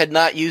Stannis had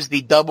not used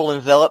the double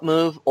envelop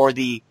move or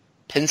the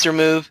pincer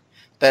move,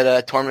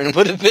 that Tormund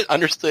would have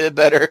understood it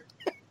better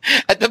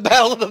at the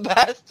Battle of the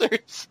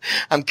Bastards?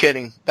 I'm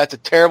kidding. That's a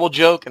terrible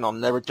joke, and I'll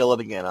never tell it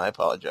again. I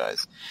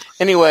apologize.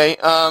 Anyway,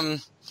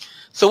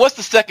 so what's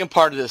the second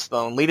part of this,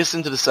 Bone? Lead us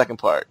into the second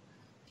part.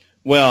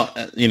 Well,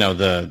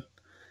 the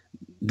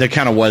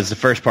kind of was, the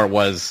first part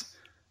was,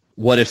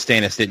 what if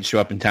Stannis didn't show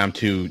up in time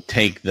to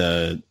take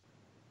the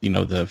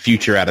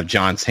future out of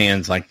Jon's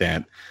hands like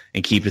that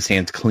and keep his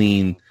hands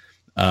clean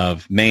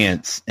of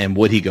Mance, and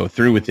would he go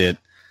through with it?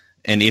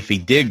 And if he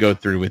did go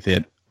through with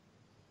it,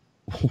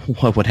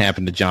 what would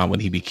happen to Jon?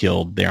 Would he be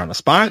killed there on the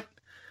spot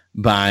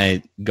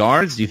by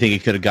guards? Do you think he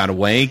could have got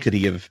away? Could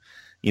he have,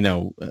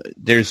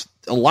 there's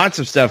lots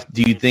of stuff.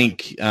 Do you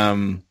think?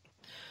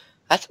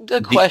 That's a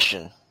good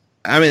question.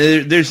 I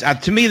mean, there's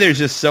to me, there's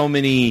just so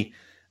many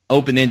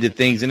open-ended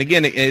things. And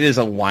again, it is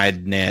a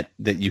wide net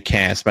that you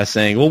cast by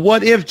saying, well,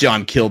 what if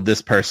Jon killed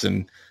this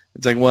person?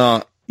 It's like,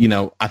 well,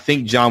 I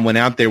think Jon went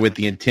out there with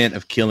the intent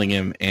of killing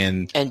him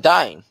and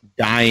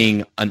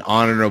dying an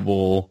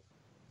honorable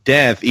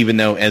death, even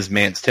though, as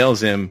Mance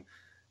tells him,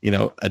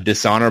 a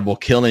dishonorable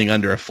killing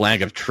under a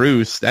flag of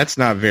truce, that's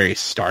not very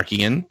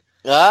Starkian.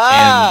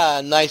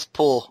 Nice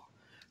pull.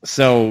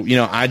 So, he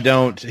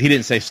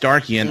didn't say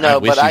Starkian.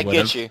 No, but I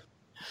get you.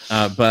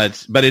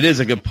 But it is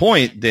a good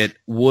point that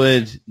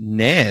would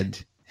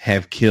Ned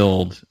have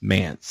killed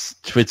Mance?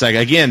 It's like,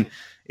 again,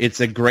 it's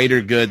a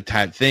greater good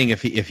type thing.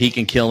 If he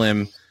can kill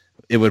him,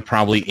 it would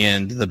probably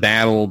end the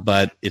battle,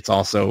 but it's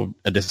also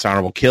a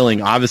dishonorable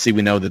killing. Obviously,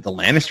 we know that the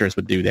Lannisters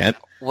would do that.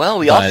 Well,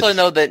 we also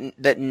know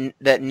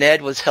that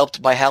Ned was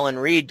helped by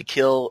Howland Reed to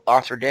kill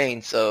Arthur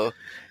Dayne. So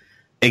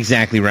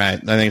exactly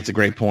right. I think it's a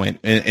great point.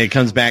 It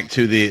comes back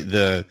to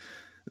the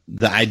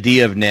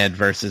idea of Ned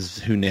versus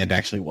who Ned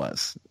actually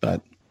was.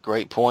 But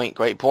great point.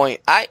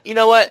 You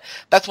know what?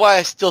 That's why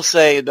I still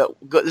say that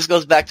this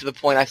goes back to the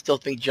point. I still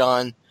think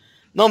Jon,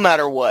 no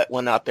matter what,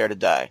 went out there to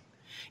die.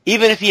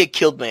 Even if he had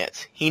killed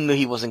Mance, he knew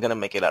he wasn't going to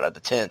make it out of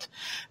the tent.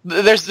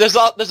 There's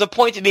a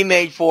point to be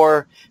made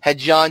for, had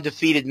Jon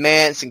defeated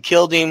Mance and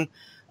killed him,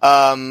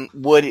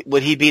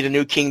 would he be the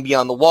new king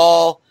beyond the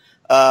wall?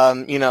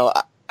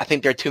 I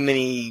think there are too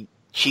many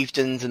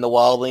chieftains in the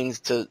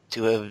wildlings to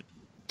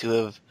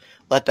have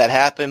let that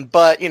happen.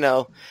 But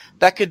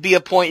that could be a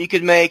point you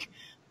could make.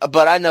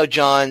 But I know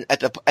Jon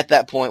at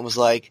that point was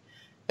like,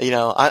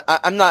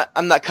 I'm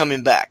not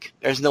coming back.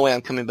 There's no way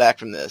I'm coming back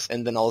from this.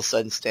 And then all of a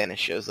sudden Stannis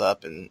shows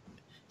up and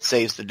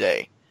saves the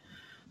day.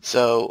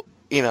 So,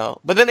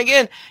 but then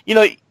again,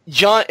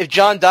 if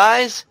Jon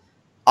dies,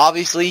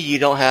 obviously you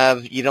don't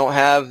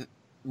have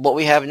what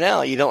we have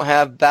now. You don't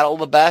have Battle of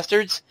the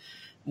Bastards.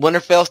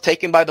 Winterfell's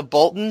taken by the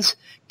Boltons,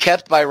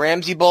 kept by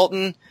Ramsay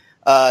Bolton.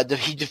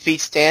 He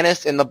defeats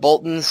Stannis, and the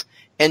Boltons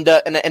end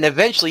up, and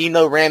eventually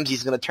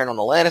Ramsay's going to turn on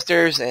the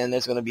Lannisters, and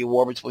there's going to be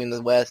war between the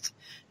West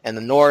and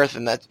the North,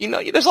 and that's,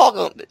 there's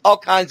all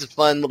kinds of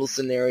fun little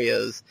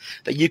scenarios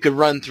that you could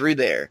run through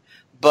there.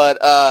 But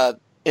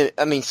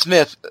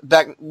Smith,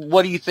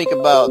 what do you think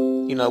about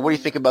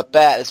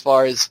that as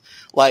far as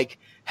like,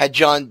 as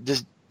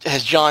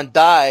Jon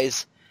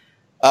dies,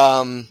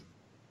 what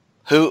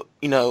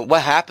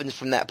happens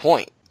from that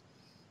point?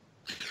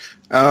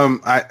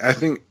 I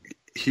think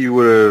he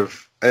would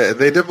have.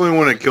 They definitely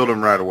wouldn't have killed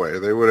him right away.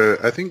 They would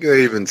have. I think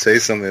they even say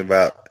something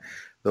about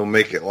they'll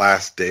make it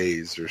last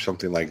days or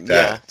something like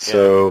that. Yeah.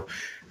 So,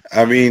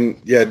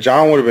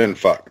 Jon would have been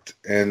fucked.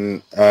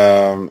 And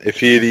if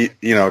he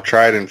had,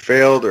 tried and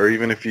failed, or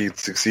even if he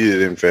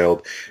succeeded and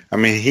failed,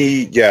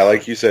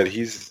 like you said,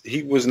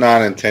 he was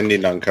not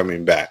intending on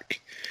coming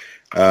back.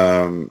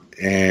 And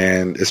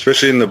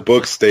especially in the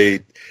books, they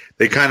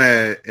kind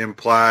of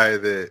imply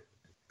that,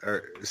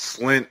 or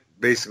Slint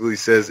basically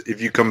says,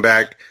 if you come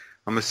back,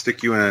 I'm going to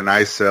stick you in an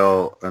ice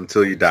cell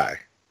until you die,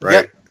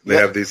 right? Yep. They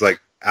have these,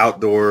 like,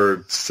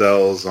 outdoor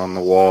cells on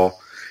the wall,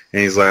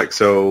 and he's like,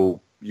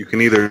 so you can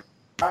either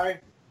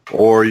die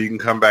or you can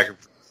come back and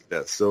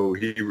death. So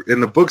in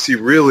the books, he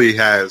really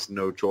has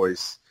no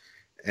choice,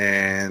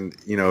 and,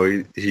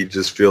 he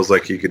just feels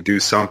like he could do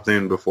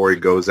something before he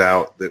goes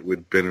out that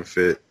would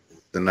benefit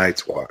the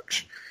Night's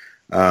Watch.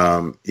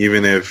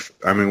 Even if,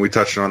 we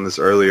touched on this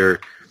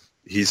earlier,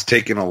 he's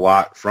taken a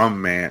lot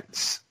from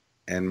Mance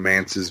and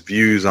Mance's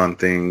views on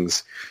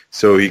things,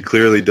 so he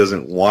clearly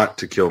doesn't want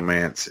to kill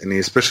Mance, and he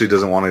especially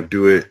doesn't want to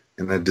do it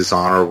in a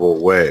dishonorable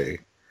way,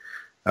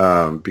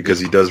 because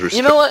he does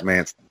respect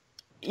Mance.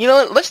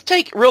 Let's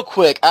take real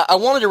quick. I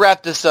wanted to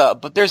wrap this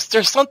up, but there's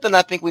something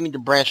I think we need to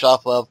branch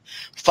off of.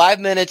 5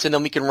 minutes, and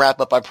then we can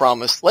wrap up, I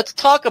promise. Let's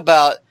talk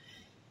about,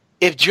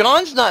 if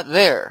Jon's not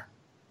there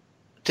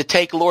to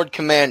take Lord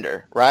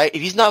Commander, right?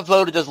 If he's not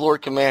voted as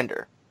Lord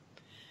Commander,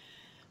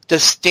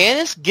 does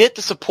Stannis get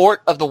the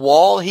support of the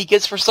wall he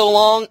gets for so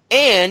long?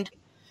 And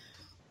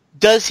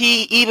does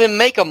he even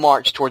make a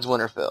march towards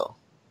Winterfell?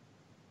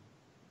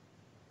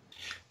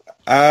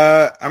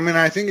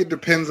 I think it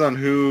depends on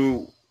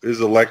who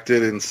is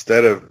elected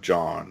instead of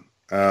Jon.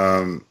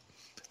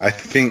 I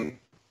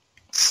think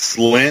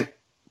Slint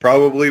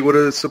probably would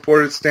have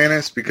supported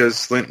Stannis, because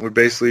Slint would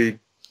basically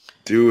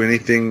do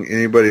anything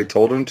anybody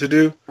told him to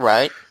do.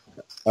 Right.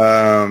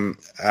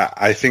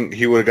 I think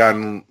he would have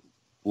gotten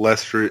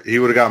he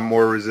would have gotten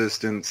more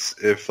resistance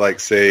if, like,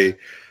 say,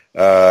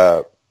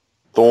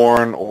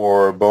 Thorne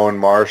or Bowen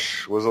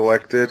Marsh was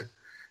elected,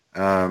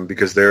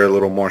 because they're a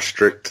little more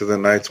strict to the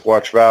Night's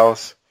Watch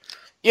vows.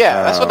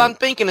 Yeah, that's what I'm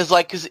thinking. Is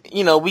like, because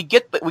we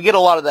get a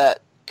lot of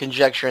that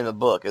conjecture in the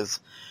book. Is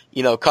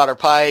Cotter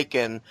Pike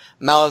and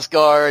Malice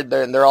Guard,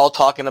 they're all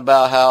talking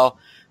about how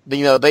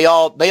they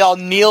all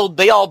kneeled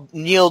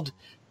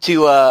to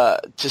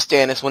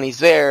Stannis when he's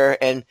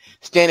there, and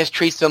Stannis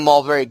treats them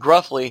all very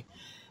gruffly.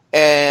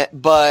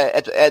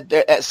 But at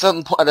a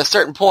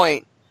certain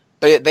point,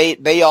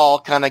 they all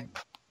kind of,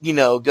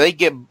 they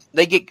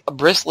get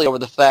bristly over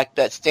the fact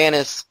that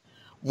Stannis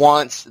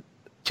wants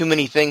too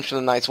many things from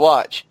the Night's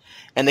Watch,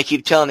 and they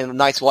keep telling him the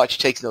Night's Watch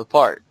takes no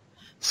part.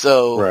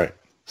 So, Right.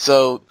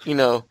 So,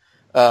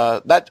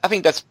 that I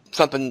think that's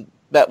something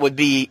that would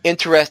be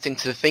interesting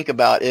to think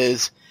about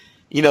is,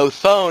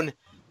 Thone,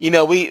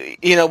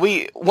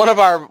 one of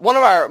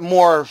our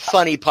more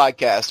funny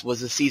podcasts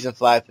was the season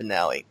 5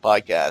 finale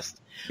podcast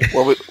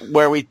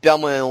where we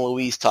Thelma and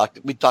Louise talked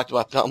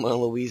about Thelma and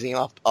Louise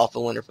off the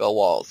Winterfell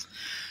walls.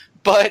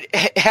 But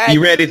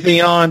you ready,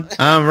 Theon?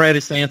 I'm ready,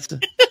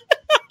 Sansa.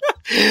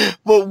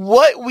 But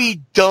what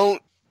we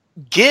don't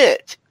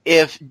get,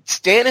 if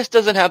Stannis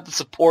doesn't have the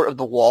support of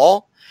the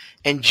Wall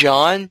and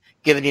Jon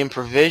giving him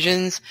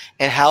provisions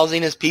and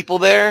housing his people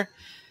there,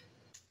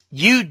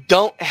 you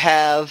don't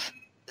have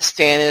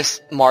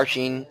Stannis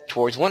marching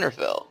towards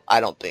Winterfell,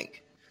 I don't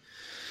think.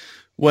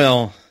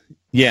 Well,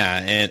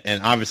 yeah,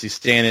 and obviously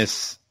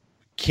Stannis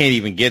can't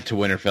even get to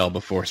Winterfell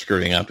before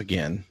screwing up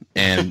again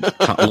and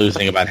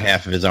losing about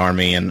half of his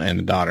army and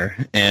a daughter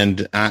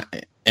and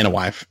a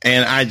wife.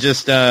 And I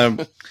just, I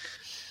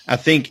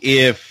think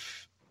there's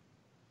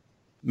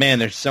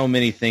so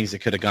many things that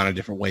could have gone a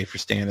different way for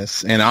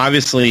Stannis. And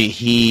obviously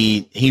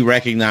he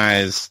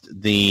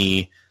recognized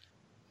the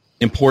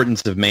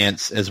importance of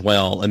Mance as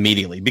well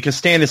immediately because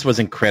Stannis was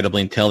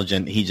incredibly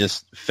intelligent. He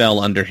just fell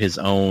under his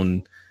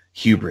own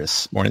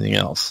hubris more than anything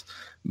else.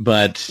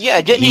 But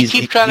yeah, didn't he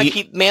keep trying to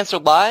keep Mance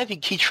alive?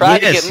 He tried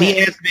to get Mance.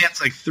 He asked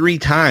Mance like 3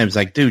 times,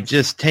 like, dude,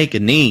 just take a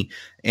knee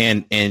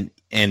and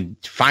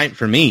fight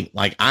for me.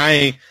 Like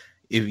if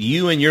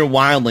you and your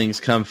wildlings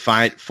come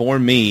fight for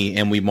me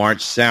and we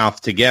march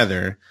south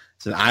together,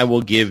 so I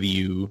will give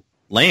you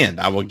land.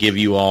 I will give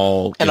you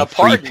all and a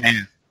free pardon.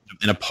 path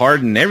and a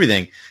pardon and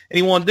everything. And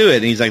he won't do it.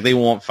 And he's like, they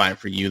won't fight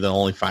for you. They'll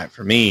only fight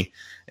for me.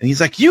 And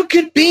he's like, you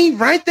could be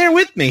right there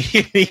with me.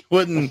 He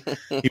wouldn't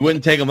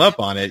take him up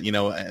on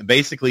it.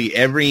 Basically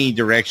every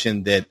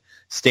direction that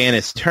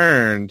Stannis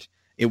turned,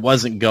 it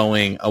wasn't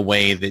going a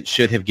way that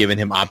should have given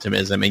him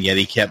optimism. And yet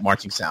he kept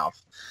marching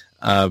south.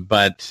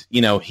 But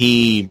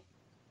it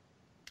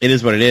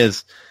is what it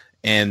is.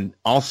 And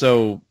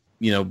also,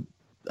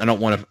 I don't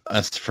want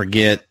us to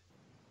forget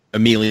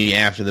immediately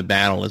after the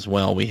battle as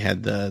well, we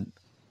had the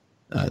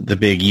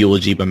big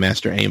eulogy by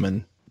Master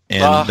Aemon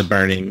and the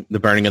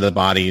burning of the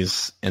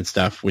bodies and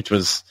stuff, which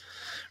was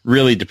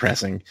really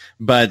depressing.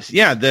 But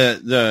yeah,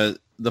 the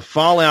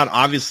fallout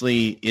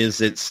obviously is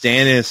that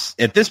Stannis,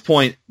 at this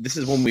point, this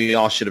is when we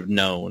all should have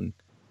known,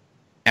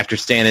 after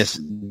Stannis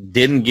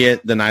didn't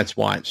get the Night's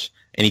Watch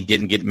and he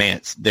didn't get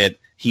Mance, that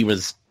he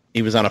was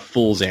on a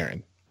fool's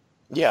errand.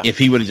 Yeah. If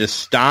he would have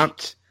just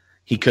stopped,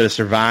 he could have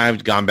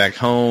survived, gone back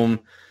home,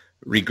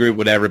 regroup,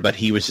 whatever, but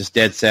he was just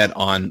dead set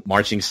on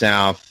marching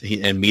south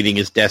and meeting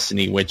his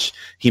destiny, which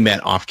he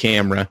met off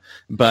camera.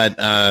 But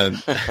and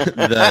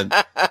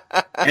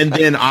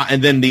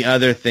then the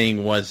other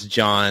thing was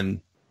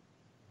Jon.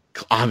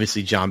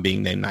 Obviously, Jon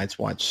being named Night's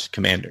Watch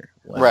commander,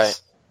 was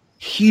right?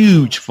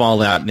 Huge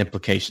fallout and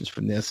implications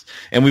from this,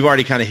 and we've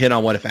already kind of hit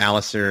on what if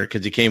Alistair,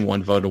 because he came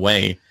one vote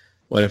away.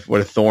 What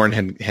if Thorne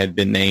had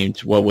been named?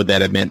 What would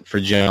that have meant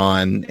for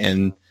Jon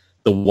and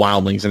the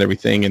wildlings and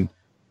everything? And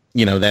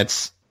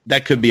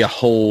that could be a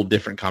whole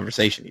different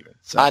conversation even.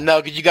 So. I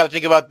know, because you got to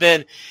think about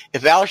then,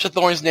 if Alistair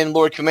Thorne's named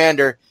Lord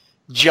Commander,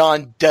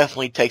 Jon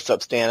definitely takes up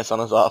Stannis on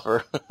his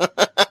offer.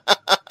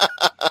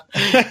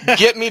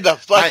 Get me the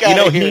fuck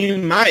out of here. He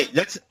might.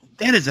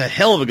 That is a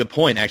hell of a good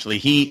point, actually.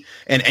 He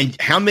and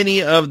how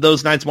many of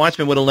those Night's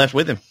Watchmen would have left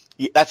with him?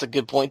 Yeah, that's a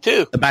good point,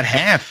 too. About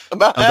half.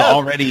 About of half. The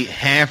already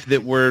half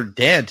that were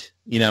dead,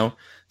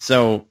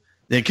 So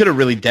they could have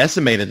really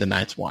decimated the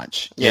Night's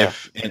Watch. Yeah.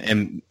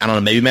 And I don't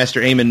know, maybe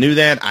Master Aemon knew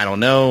that. I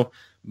don't know.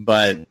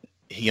 But,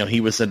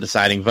 he was the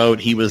deciding vote.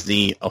 He was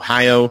the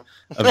Ohio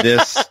of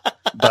this, or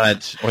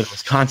the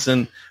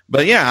Wisconsin.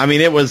 But, yeah, I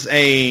mean, it was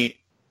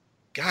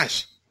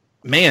gosh,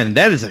 man,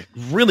 that is a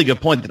really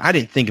good point that I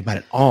didn't think about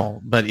at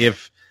all. But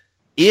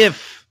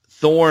if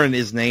Thorne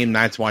is named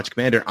Night's Watch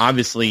commander,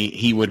 obviously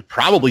he would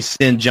probably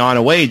send Jon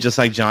away just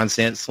like Jon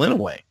sent Slynn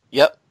away.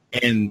 Yep.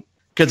 And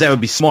because that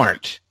would be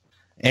smart.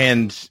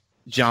 And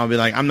Jon would be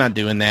like, I'm not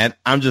doing that.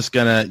 I'm just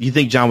going to... You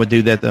think Jon would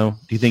do that, though? Do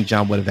you think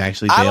Jon would have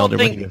actually bailed?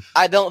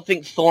 I don't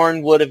think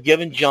Thorne would have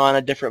given Jon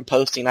a different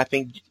posting. I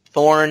think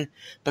Thorne,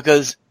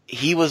 because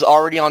he was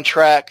already on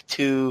track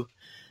to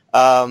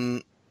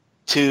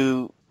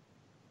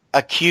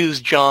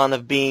accuse Jon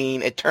of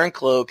being a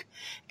turncloak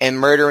and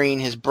murdering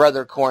his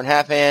brother Corn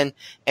Halfhand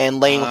and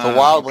laying with the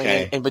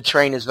wildling and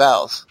betraying his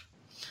vows.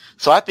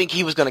 So I think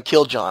he was going to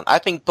kill Jon. I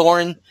think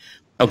Thorne.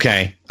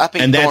 Okay,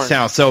 that's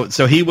how.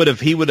 So he would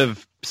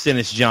have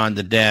sentenced Jon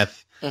to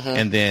death,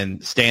 and then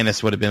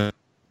Stannis would have been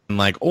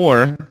like,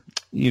 or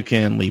you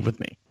can leave with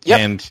me. Yep.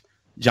 And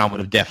Jon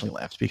would have definitely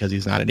left because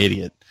he's not an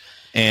idiot,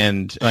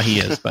 and he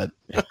is, but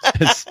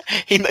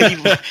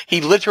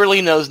he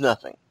literally knows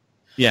nothing.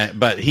 Yeah,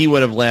 but he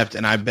would have left,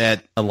 and I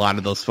bet a lot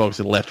of those folks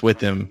that left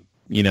with him,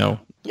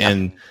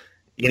 and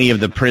any of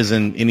the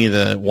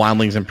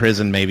wildlings in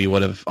prison maybe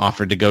would have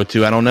offered to go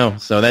to. I don't know.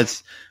 So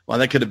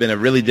that could have been a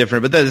really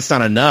different, but that's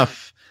not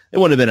enough. It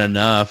wouldn't have been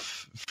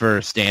enough for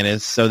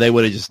Stannis, so they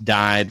would have just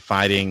died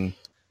fighting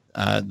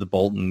the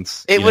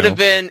Boltons. It would have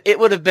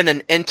been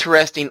an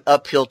interesting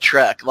uphill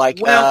trek.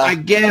 I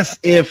guess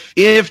if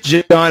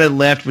John had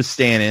left with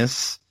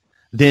Stannis,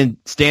 then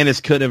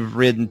Stannis could have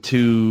ridden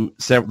to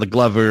the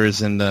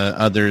Glovers and the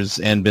others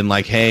and been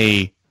like,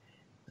 "Hey,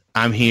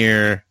 I'm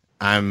here.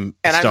 I'm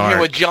here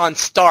with Jon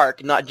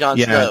Stark, not Jon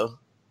Snow.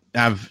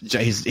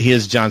 He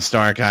is Jon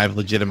Stark. I've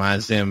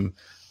legitimized him.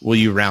 Will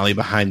you rally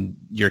behind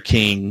your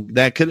king?"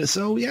 That could have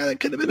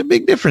been a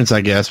big difference,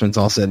 I guess, when it's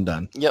all said and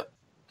done. Yep.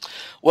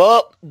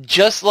 Well,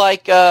 just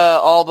like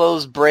all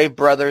those brave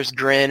brothers,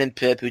 Grin and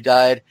Pip, who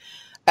died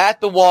at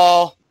the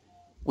Wall,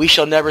 we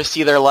shall never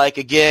see their like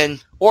again,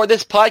 or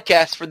this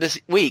podcast for this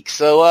week.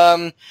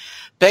 So,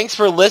 thanks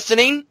for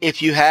listening.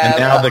 If you have, and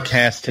now the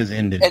cast has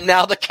ended.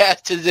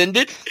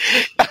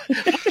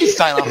 You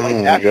sign off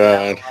like that.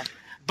 Oh my God!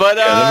 But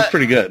that was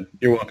pretty good.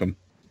 You're welcome.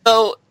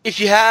 So,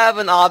 if you have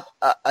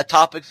a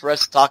topic for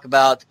us to talk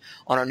about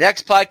on our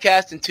next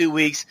podcast in 2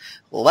 weeks,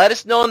 let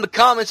us know in the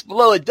comments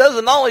below. It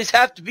doesn't always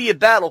have to be a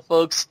battle,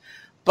 folks.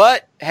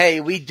 But,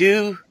 hey, we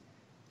do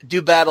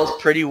battles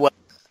pretty well.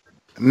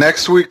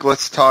 Next week,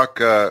 let's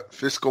talk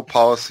fiscal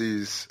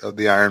policies of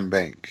the Iron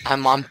Bank.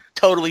 I'm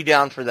totally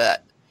down for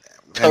that.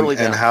 Totally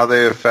down. And how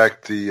they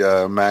affect the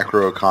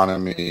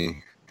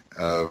macroeconomy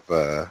of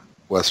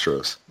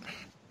Westeros.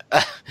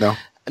 No?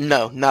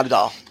 No, not at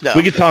all. No.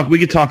 We could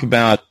talk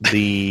about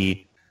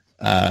the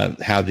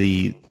how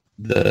the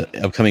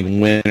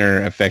upcoming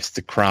winter affects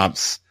the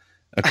crops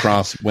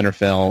across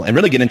Winterfell, and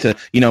really get into,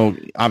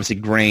 obviously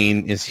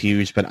grain is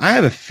huge, but I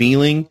have a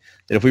feeling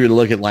that if we were to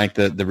look at like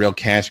the real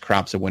cash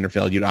crops of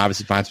Winterfell, you'd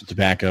obviously find some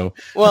tobacco.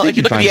 Well, if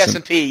you look at the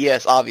S&P,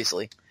 yes,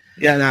 obviously.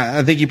 Yeah, no,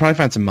 I think you'd probably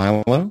find some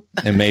Milo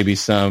and maybe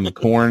some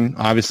corn.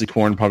 Obviously,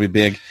 corn probably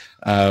big.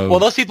 Well,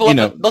 those people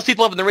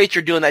up in the reach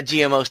are doing that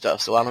GMO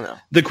stuff, so I don't know.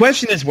 The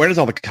question is, where does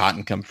all the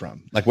cotton come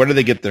from? Like, where do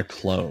they get their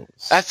clothes?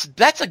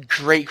 That's a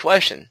great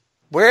question.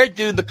 Where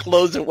do the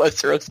clothes in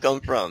Westeros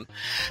come from?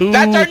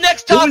 That's our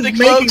next topic, who's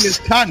making folks. This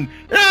cotton?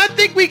 I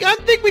think we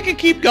can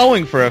keep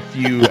going for a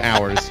few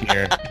hours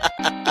here.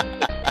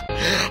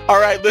 All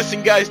right,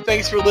 listen, guys.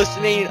 Thanks for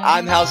listening.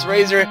 I'm House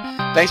Razor.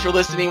 Thanks for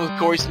listening with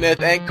Corey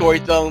Smith and Corey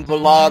Thone.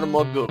 Vlad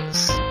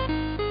Morgulis.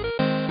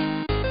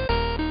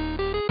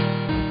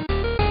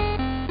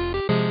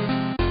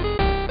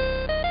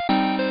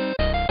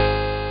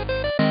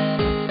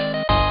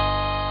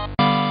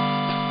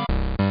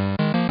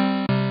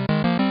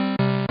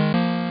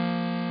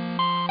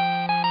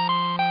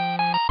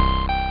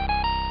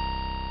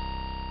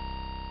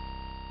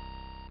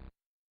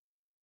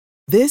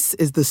 This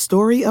is the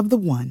story of the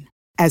one.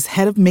 As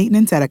head of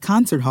maintenance at a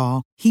concert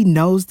hall, he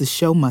knows the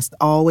show must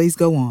always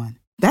go on.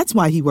 That's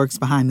why he works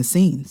behind the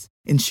scenes,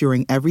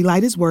 ensuring every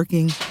light is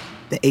working,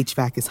 the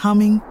HVAC is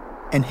humming,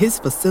 and his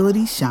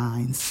facility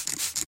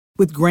shines.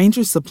 With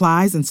Grainger's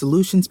supplies and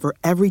solutions for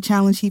every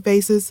challenge he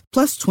faces,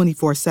 plus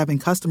 24/7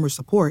 customer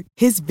support,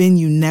 his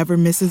venue never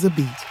misses a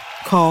beat.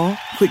 Call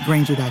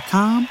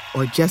quickgrainger.com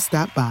or just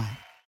stop by.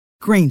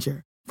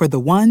 Grainger, for the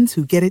ones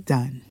who get it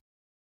done.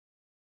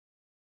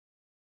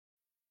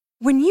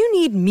 When you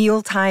need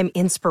mealtime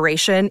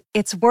inspiration,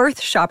 it's worth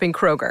shopping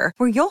Kroger,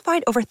 where you'll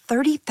find over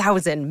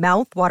 30,000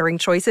 mouth-watering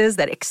choices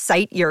that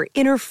excite your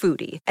inner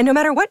foodie. And no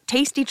matter what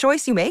tasty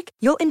choice you make,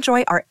 you'll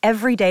enjoy our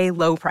everyday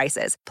low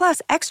prices,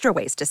 plus extra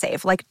ways to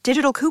save, like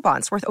digital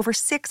coupons worth over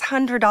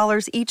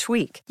 $600 each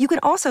week. You can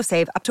also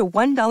save up to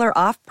 $1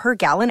 off per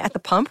gallon at the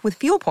pump with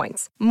fuel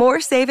points.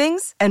 More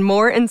savings and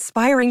more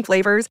inspiring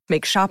flavors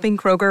make shopping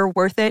Kroger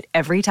worth it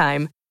every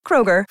time.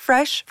 Kroger,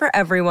 fresh for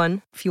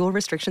everyone. Fuel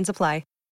restrictions apply.